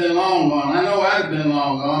us would have been long gone. I know I'd have been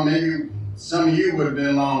long gone. Maybe some of you would have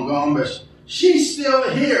been long gone, but she's still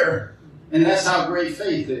here. And that's how great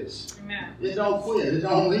faith is. Amen. It don't quit. It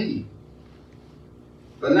don't leave.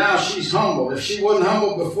 But now she's humble. If she wasn't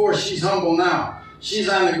humble before, she's humble now. She's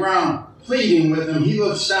on the ground pleading with him. He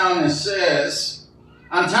looks down and says,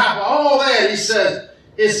 on top of all that, he says,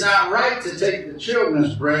 "It's not right to take the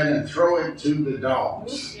children's bread and throw it to the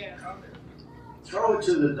dogs." Yeah. Throw it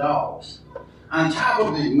to the dogs. On top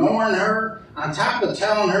of ignoring her, on top of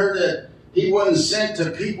telling her that he wasn't sent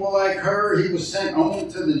to people like her, he was sent only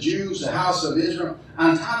to the Jews, the house of Israel.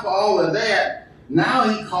 On top of all of that, now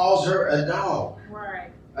he calls her a dog. Right.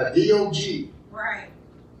 A D-O-G. Right.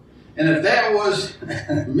 And if that was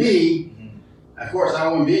me, of course I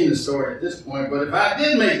wouldn't be in the story at this point, but if I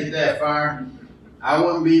did make it that far, I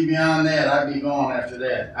wouldn't be beyond that. I'd be gone after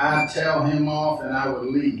that. I'd tell him off and I would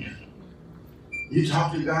leave. You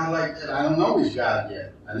talk to God like that? I don't know he's God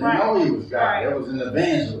yet. I didn't know he was God. Right. That was an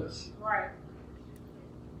evangelist. Right.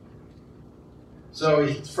 So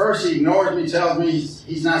first he ignores me, tells me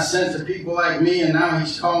he's not sent to people like me, and now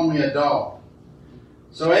he's calling me a dog.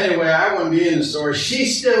 So anyway, I wouldn't be in the story. She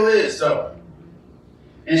still is, though.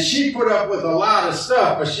 And she put up with a lot of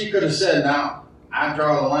stuff, but she could have said, "Now, I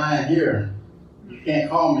draw the line here. You can't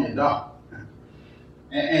call me a dog."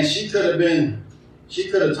 And she could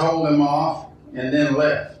have told him off and then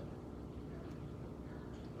left.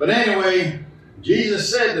 But anyway, Jesus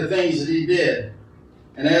said the things that he did.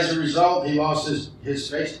 And as a result, he lost his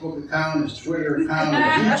Facebook account, his Twitter account,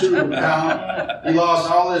 his YouTube account. He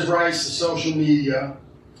lost all his rights to social media.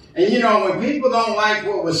 And you know, when people don't like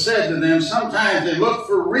what was said to them, sometimes they look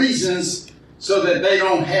for reasons so that they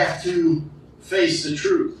don't have to face the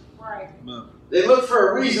truth. Right. They look for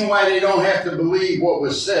a reason why they don't have to believe what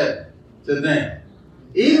was said to them,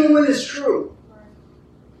 even when it's true.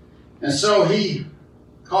 And so he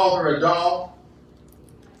called her a dog.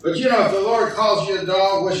 But you know, if the Lord calls you a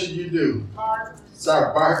dog, what should you do? Bark.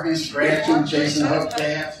 Start barking, scratching, chasing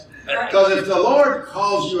hubcaps. Because if the Lord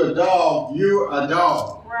calls you a dog, you're a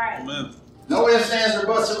dog. Right. Amen. No ifs, ands, or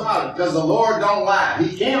buts about it. Because the Lord don't lie.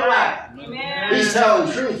 He can't lie. Amen. He's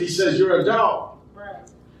telling truth. He says you're a dog. Right.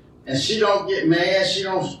 And she don't get mad. She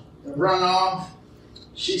don't run off.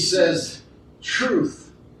 She says,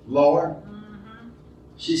 "Truth, Lord." Mm-hmm.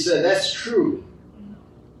 She said, "That's true."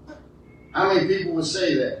 How many people would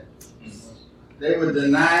say that? They would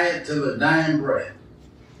deny it till the dying breath.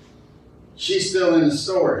 She's still in the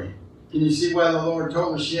story. Can you see why the Lord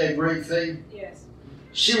told her she had great faith? Yes.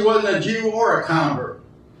 She wasn't a Jew or a convert.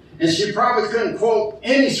 And she probably couldn't quote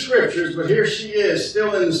any scriptures, but here she is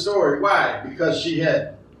still in the story. Why? Because she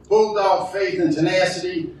had bulldog faith and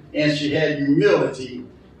tenacity, and she had humility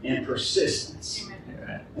and persistence.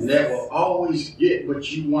 Amen. And that will always get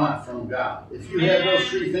what you want from God. If you have those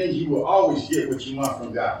three things, you will always get what you want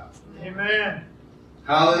from God. Amen.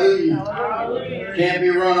 Hallelujah. Hallelujah. Can't be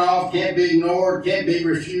run off, can't be ignored, can't be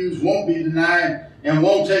refused, won't be denied, and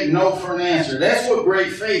won't take no for an answer. That's what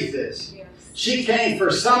great faith is. Yes. She came for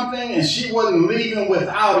something, and she wasn't leaving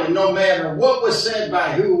without it, no matter what was said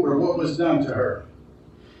by who or what was done to her.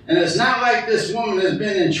 And it's not like this woman has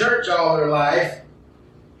been in church all her life.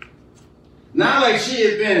 Not like she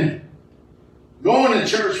had been going to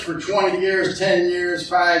church for 20 years, 10 years,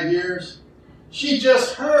 5 years. She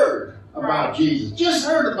just heard about Jesus. Just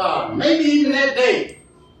heard about him. Maybe even that day.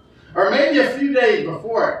 Or maybe a few days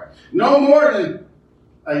before it. No more than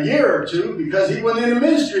a year or two, because he wasn't in the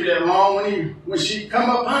ministry that long when she come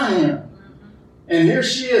upon him. And here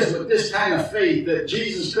she is with this kind of faith that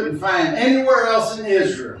Jesus couldn't find anywhere else in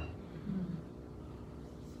Israel.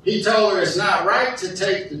 He told her it's not right to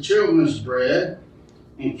take the children's bread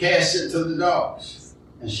and cast it to the dogs.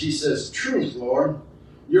 And she says, "Truth, Lord.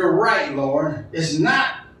 You're right, Lord. It's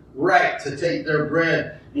not right to take their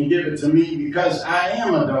bread and give it to me because I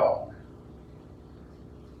am a dog."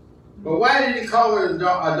 But why did he call her a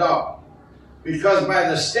dog? Because by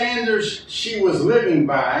the standards she was living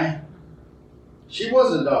by, she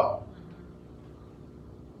was a dog.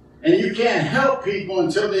 And you can't help people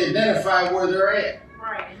until they identify where they're at.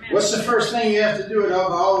 Right. Amen. What's the first thing you have to do at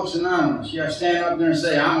Alcoholics Anonymous? You have to stand up there and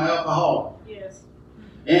say, "I'm an alcoholic." Yes.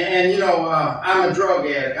 And you know, I'm a drug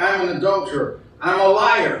addict. I'm an adulterer. I'm a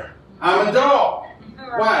liar. I'm a dog.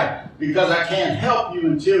 Why? Because I can't help you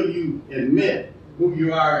until you admit who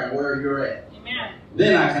you are and where you're at. Amen.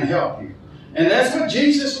 Then I can help you. And that's what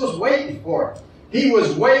Jesus was waiting for. He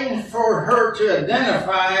was waiting for her to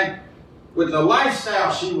identify with the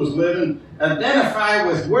lifestyle she was living, identify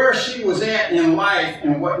with where she was at in life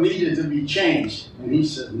and what needed to be changed. And he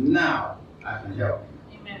said, now I can help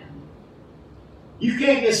you. Amen. You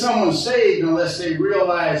can't get someone saved unless they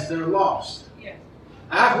realize they're lost. Yes.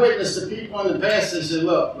 I've witnessed the people in the past that said,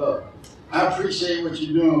 look, I appreciate what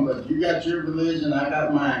you're doing, but you got your religion, I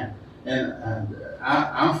got mine. And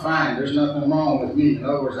I'm fine. There's nothing wrong with me. In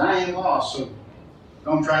other words, I ain't lost, so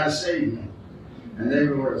don't try to save me. And they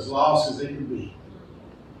were as lost as they could be.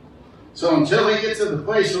 So until they get to the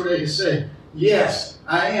place where they can say, yes,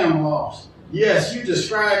 I am lost. Yes, you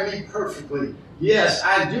describe me perfectly. Yes,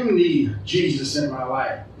 I do need Jesus in my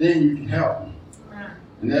life. Then you can help me.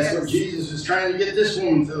 And that's what Jesus is trying to get this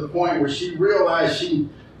woman to the point where she realized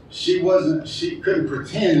she couldn't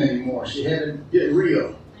pretend anymore. She had to get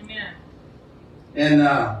real. Amen. And,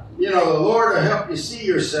 the Lord will help you see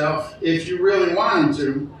yourself if you really want Him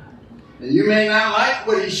to. And you may not like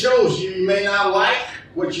what He shows you. You may not like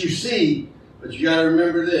what you see. But you got to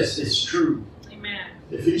remember this. It's true. Amen.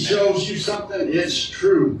 If He shows you something, it's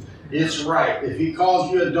true. It's right. If He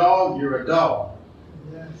calls you a dog, you're a dog.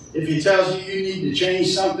 Yes. If He tells you you need to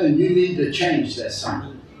change something, you need to change that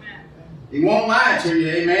something. Amen. He won't lie to you,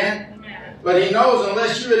 amen? Amen. But He knows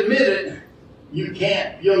unless you admit it,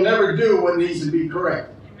 you'll never do what needs to be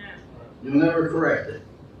corrected. Amen. You'll never correct it.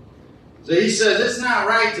 So He says it's not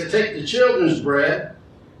right to take the children's bread,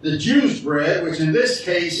 the Jews' bread, which in this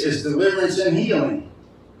case is deliverance and healing,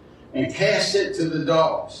 and cast it to the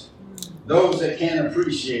dogs, those that can't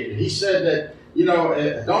appreciate it. He said that,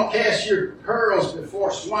 don't cast your pearls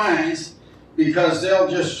before swines because they'll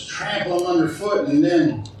just trample them underfoot and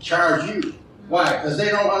then charge you. Why? Because they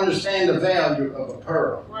don't understand the value of a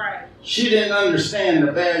pearl. Right. She didn't understand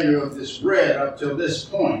the value of this bread up till this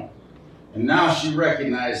point. And now she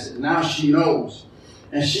recognizes it. Now she knows.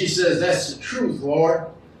 And she says, that's the truth, Lord.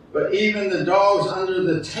 But even the dogs under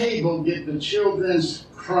the table get the children's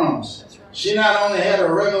crumbs. That's right. She not only had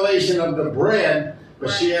a revelation of the bread, but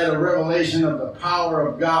she had a revelation of the power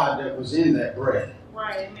of God that was in that bread.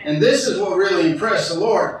 Right. Amen. And this is what really impressed the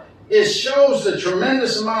Lord. It shows the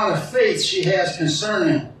tremendous amount of faith she has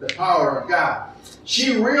concerning the power of God.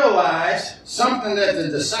 She realized something that the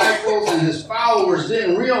disciples and His followers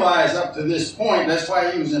didn't realize up to this point. That's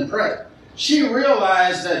why He was impressed. She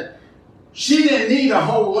realized that she didn't need a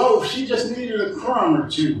whole loaf. She just needed a crumb or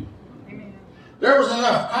two. Amen. There was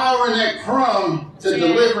enough power in that crumb to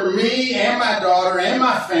deliver me and my daughter and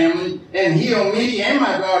my family and heal me and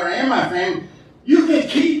my daughter and my family. You can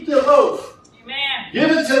keep the loaf. Amen. Give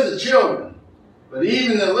it to the children. But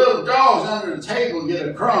even the little dogs under the table get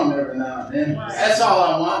a crumb every now and then. That's all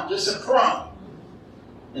I want, just a crumb.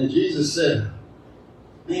 And Jesus said,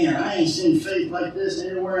 man, I ain't seen faith like this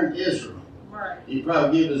anywhere in Israel. Right. He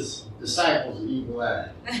probably give His disciples an evil eye.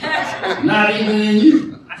 Not even in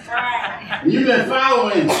you. Right. And you've been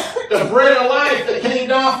following the bread of life that came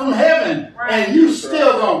down from heaven. Right. And you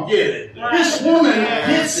still don't get it. Right. This woman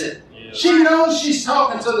gets it. She knows she's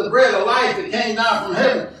talking to the bread of life that came down from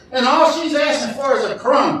heaven. And all she's asking for is a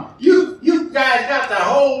crumb. You guys got the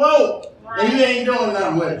whole loaf. Right. And you ain't doing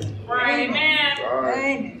nothing with it. Right. Amen.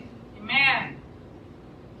 Right. Amen.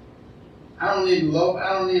 I don't need a loaf.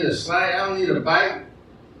 I don't need a slice. I don't need a bite.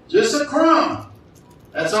 Just a crumb.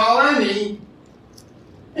 That's all I need.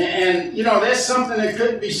 And that's something that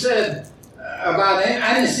couldn't be said about it.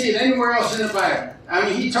 I didn't see it anywhere else in the Bible. I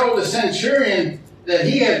mean, He told the centurion that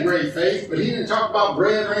he had great faith, but He didn't talk about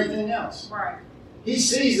bread or anything else. Right. He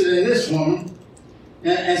sees it in this woman.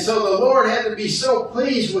 And so the Lord had to be so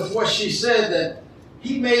pleased with what she said that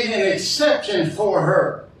He made an exception for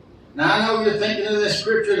her. Now, I know you're thinking of this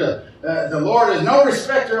scripture, the Lord is no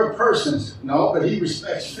respecter of persons. No, but He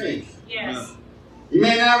respects faith. Yes. He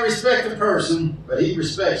may not respect a person, but He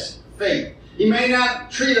respects faith. He may not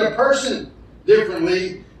treat a person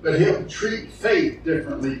differently, but He'll treat faith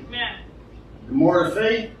differently. Amen. The more the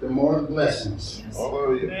faith, the more the blessings.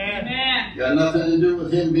 Amen. Got nothing to do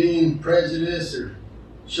with Him being prejudiced or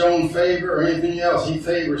showing favor or anything else. He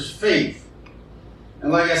favors faith.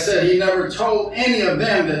 And like I said, He never told any of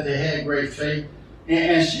them that they had great faith.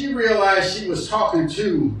 And she realized she was talking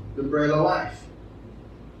to the bread of life.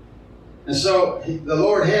 And so the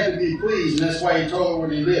Lord had to be pleased, and that's why He told her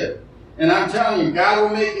where He lived. And I'm telling you, God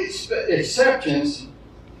will make exceptions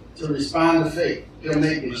to respond to faith. He'll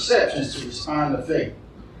make exceptions to respond to faith.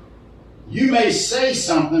 You may say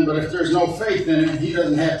something, but if there's no faith in it, He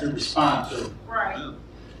doesn't have to respond to it. Right.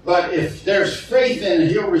 But if there's faith in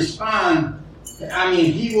it, He'll respond. I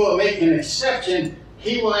mean, He will make an exception.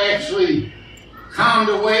 He will actually calm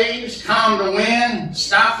the waves, calm the wind,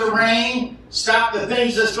 stop the rain, stop the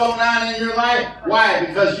things that's going on in your life. Why?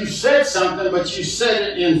 Because you said something, but you said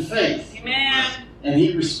it in faith. Amen. And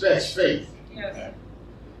he respects faith. Yes.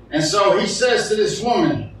 And so he says to this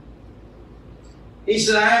woman, he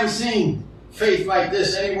said, I haven't seen faith like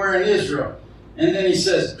this anywhere in Israel. And then he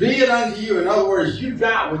says, be it unto you. In other words, you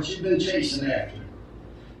got what you've been chasing after.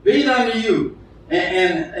 Be it unto you.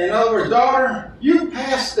 And in other words, daughter, you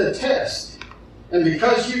passed the test. And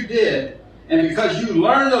because you did, and because you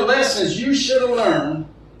learned the lessons you should have learned,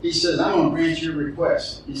 he says, I'm going to grant your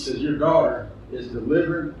request. He says, your daughter is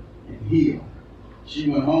delivered and healed. She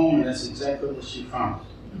went home, and that's exactly what she found.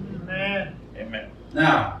 Amen. Amen.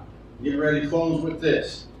 Now, get ready to close with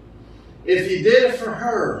this. If he did it for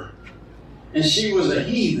her, and she was a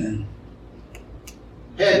heathen,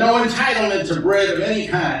 had no entitlement to bread of any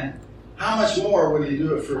kind, how much more would he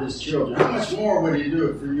do it for his children? How much more would he do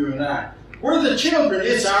it for you and I? We're the children.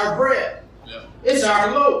 It's our bread. Yeah. It's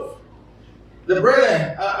our loaf. The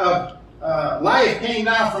bread of life came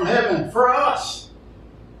down from heaven for us,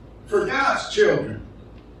 for God's children.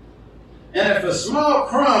 And if a small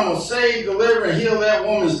crumb will save, deliver, and heal that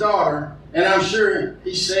woman's daughter, and I'm sure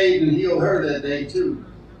he saved and healed her that day too.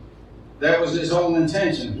 That was his whole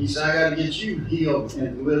intention. He said, I got to get you healed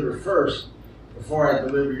and delivered first before I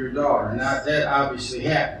deliver your daughter. Now, that obviously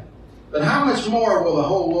happened. But how much more will the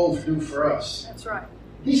whole loaf do for us? That's right.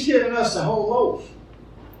 He's given us the whole loaf.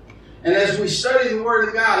 And as we study the Word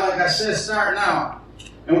of God, like I said, starting out,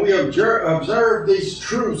 and we observe these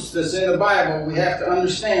truths that's in the Bible, we have to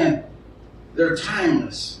understand they're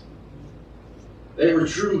timeless. They were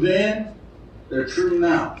true then, they're true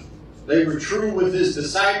now. They were true with his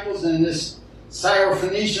disciples and this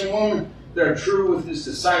Syrophoenician woman. They're true with his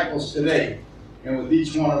disciples today and with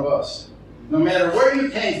each one of us. No matter where you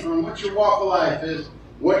came from, what your walk of life is,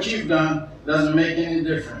 what you've done, doesn't make any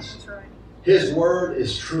difference. That's right. His word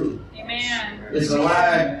is true. Amen. It's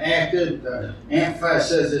alive and active. Amplified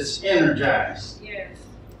says it's energized. Yes.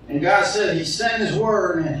 And God said he sent his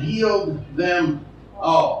word and healed them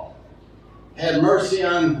all. Had mercy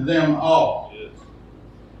on them all. Yes.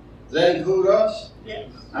 Does that include us? Yes.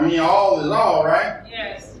 I mean, all is all, right?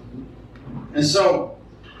 Yes. And so,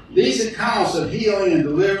 these accounts of healing and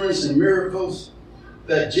deliverance and miracles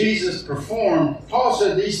that Jesus performed, Paul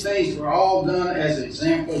said these things were all done as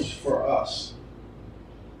examples for us.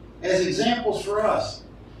 As examples for us.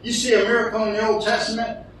 You see a miracle in the Old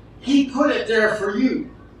Testament, he put it there for you.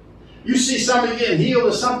 You see somebody getting healed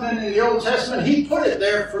of something in the Old Testament, he put it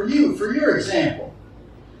there for you, for your example.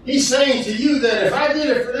 He's saying to you that if I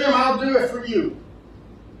did it for them, I'll do it for you.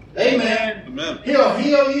 Amen. Amen. He'll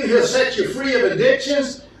heal you. He'll set you free of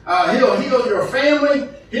addictions. He'll heal your family.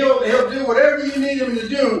 He'll do whatever you need him to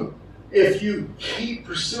do if you keep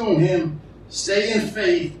pursuing him. Stay in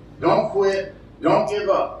faith. Don't quit. Don't give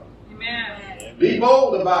up. Amen. Be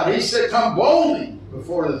bold about it. He said, come boldly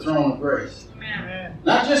before the throne of grace. Amen.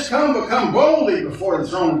 Not just come, but come boldly before the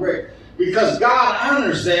throne of grace. Because God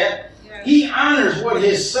honors that. Yes. He honors what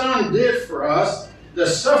his son did for us. The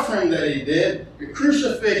suffering that he did. The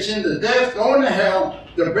crucifixion, the death, going to hell,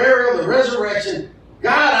 the burial, the resurrection.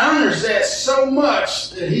 God honors that so much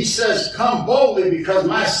that he says, come boldly because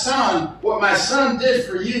my son, what my son did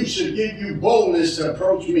for you should give you boldness to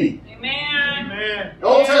approach me. Amen. Amen. The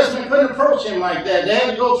Old Testament couldn't approach him like that. They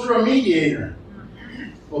had to go through a mediator.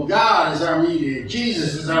 Well, God is our mediator.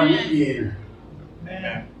 Jesus is our mediator.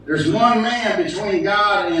 Amen. There's one man between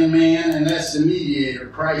God and man, and that's the mediator,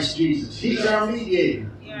 Christ Jesus. He's our mediator.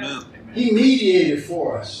 Yes. He mediated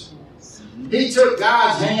for us. He took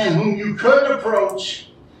God's hand, whom you couldn't approach,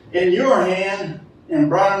 in your hand and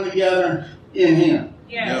brought them together in him.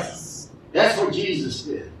 Yes. That's what Jesus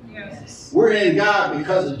did. Yes. We're in God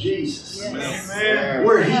because of Jesus. Amen.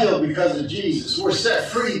 We're healed because of Jesus. We're set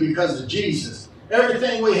free because of Jesus.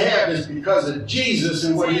 Everything we have is because of Jesus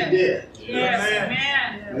and what he did. Yes. Amen.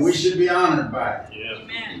 Amen. And we should be honored by it. Yes.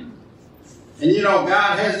 Amen. And you know,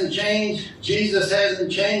 God hasn't changed. Jesus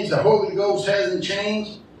hasn't changed. The Holy Ghost hasn't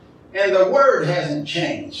changed. And the Word hasn't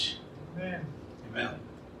changed. Amen. Amen.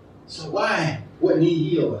 So why wouldn't he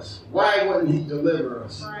heal us? Why wouldn't he deliver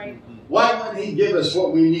us? Right. Why wouldn't he give us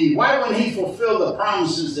what we need? Why wouldn't he fulfill the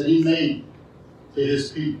promises that he made to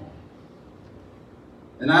his people?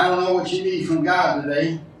 And I don't know what you need from God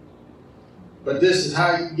today, but this is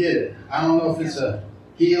how you get it. I don't know if it's a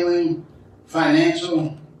healing,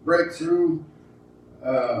 financial breakthrough,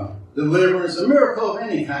 deliverance, a miracle of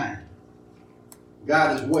any kind.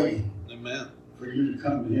 God is waiting Amen. for you to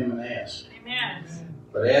come to him and ask. Amen.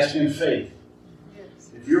 But ask in faith.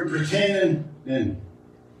 Yes. If you're pretending, then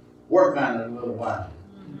work on it a little while.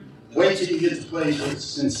 Wait till you get to the place where it's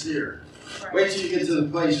sincere. Wait till you get to the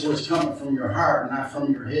place where it's coming from your heart, not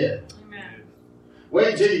from your head. Amen.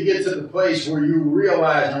 Wait till you get to the place where you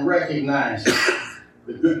realize and recognize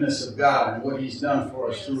the goodness of God and what He's done for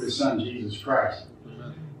us through His Son, Jesus Christ.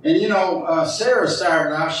 And you know, Sarah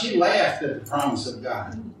started out, she laughed at the promise of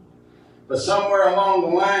God. But somewhere along the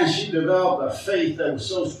line, she developed a faith that was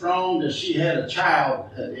so strong that she had a child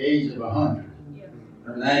at the age of 100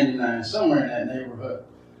 or 99, somewhere in that neighborhood,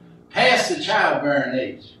 past the childbearing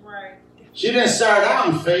age. Right. She didn't start out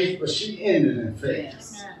in faith, but she ended in faith.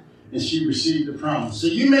 Yes. And she received the promise. So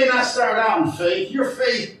you may not start out in faith. Your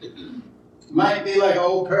faith might be like an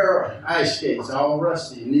old pair of ice skates, all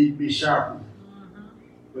rusty. You need to be sharpened. Mm-hmm.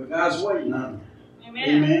 But God's waiting on you.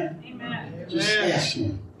 Amen. Amen. Amen. Just ask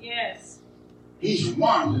Him. Yes. He's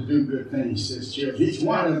wanting to do good things to His children. He's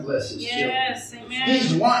wanting to bless His children. Yes. Amen.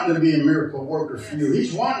 He's wanting to be a miracle worker for you.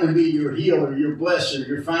 He's wanting to be your healer, your blesser,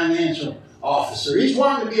 your financial officer. He's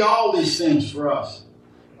wanting to be all these things for us.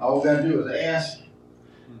 All we got to do is ask,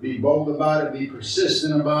 be bold about it, be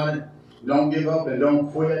persistent about it. Don't give up and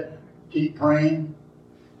don't quit. Keep praying,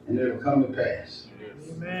 and it'll come to pass.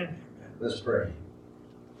 Amen. Let's pray.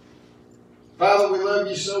 Father, we love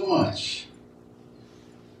you so much.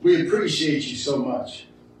 We appreciate you so much.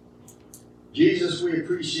 Jesus, we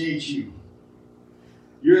appreciate you.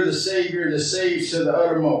 You're the Savior that saves to the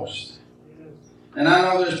uttermost. And I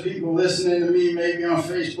know there's people listening to me maybe on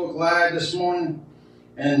Facebook Live this morning,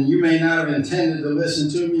 and you may not have intended to listen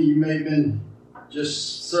to me. You may have been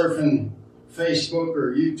just surfing Facebook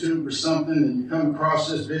or YouTube or something, and you come across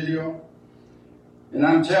this video. And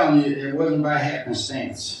I'm telling you, it wasn't by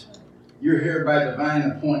happenstance. You're here by divine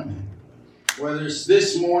appointment. Whether it's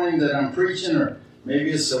this morning that I'm preaching, or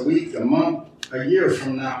maybe it's a week, a month, a year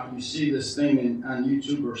from now, you see this thing on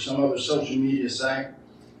YouTube or some other social media site,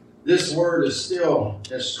 this word is still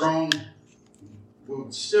as strong,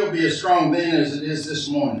 will still be as strong then as it is this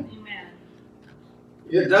morning. Amen.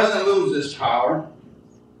 It doesn't lose its power.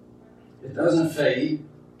 It doesn't fade.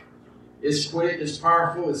 It's quick, it's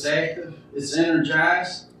powerful, it's active, it's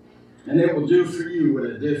energized, and it will do for you what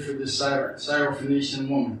it did for this Syrophoenician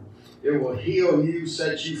woman. It will heal you,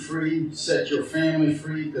 set you free, set your family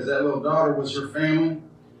free, because that little daughter was her family.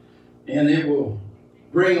 And it will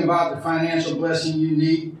bring about the financial blessing you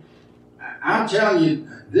need. I'm telling you,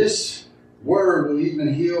 this word will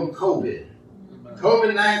even heal COVID.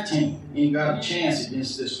 COVID-19 ain't got a chance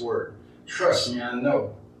against this word. Trust me, I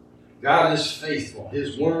know. God is faithful.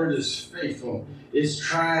 His word is faithful. It's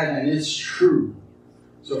tried and it's true.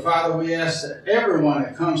 So, Father, we ask that everyone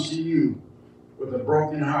that comes to you with a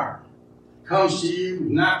broken heart, comes to you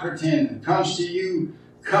not pretending, comes to you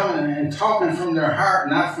coming and talking from their heart,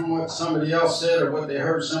 not from what somebody else said or what they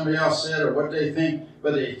heard somebody else said or what they think,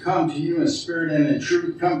 but they come to you in spirit and in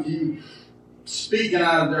truth, come to you speaking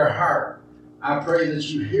out of their heart. I pray that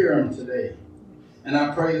you hear them today. And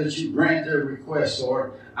I pray that you grant their request,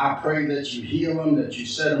 Lord. I pray that you heal them, that you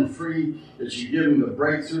set them free, that you give them the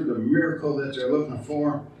breakthrough, the miracle that they're looking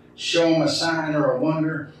for. Show them a sign or a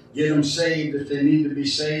wonder. Get them saved if they need to be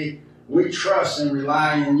saved. We trust and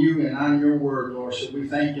rely on you and on your word, Lord. So we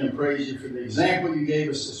thank you and praise you for the example you gave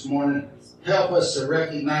us this morning. Help us to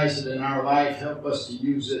recognize it in our life. Help us to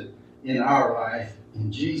use it in our life.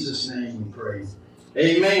 In Jesus' name we pray.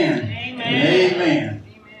 Amen. Amen. And amen. Amen.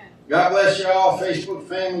 God bless you all, Facebook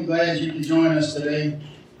family. Glad you could join us today.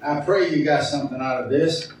 I pray you got something out of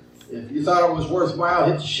this. If you thought it was worthwhile,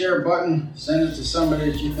 hit the share button. Send it to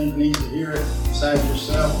somebody that you think needs to hear it besides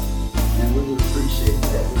yourself. And we would appreciate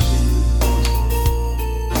that. We'll see you.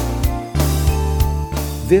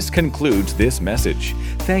 This concludes this message.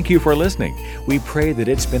 Thank you for listening. We pray that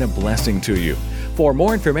it's been a blessing to you. For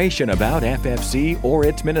more information about FFC or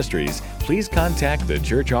its ministries, please contact the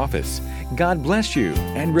church office. God bless you,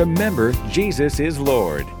 and remember, Jesus is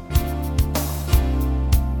Lord.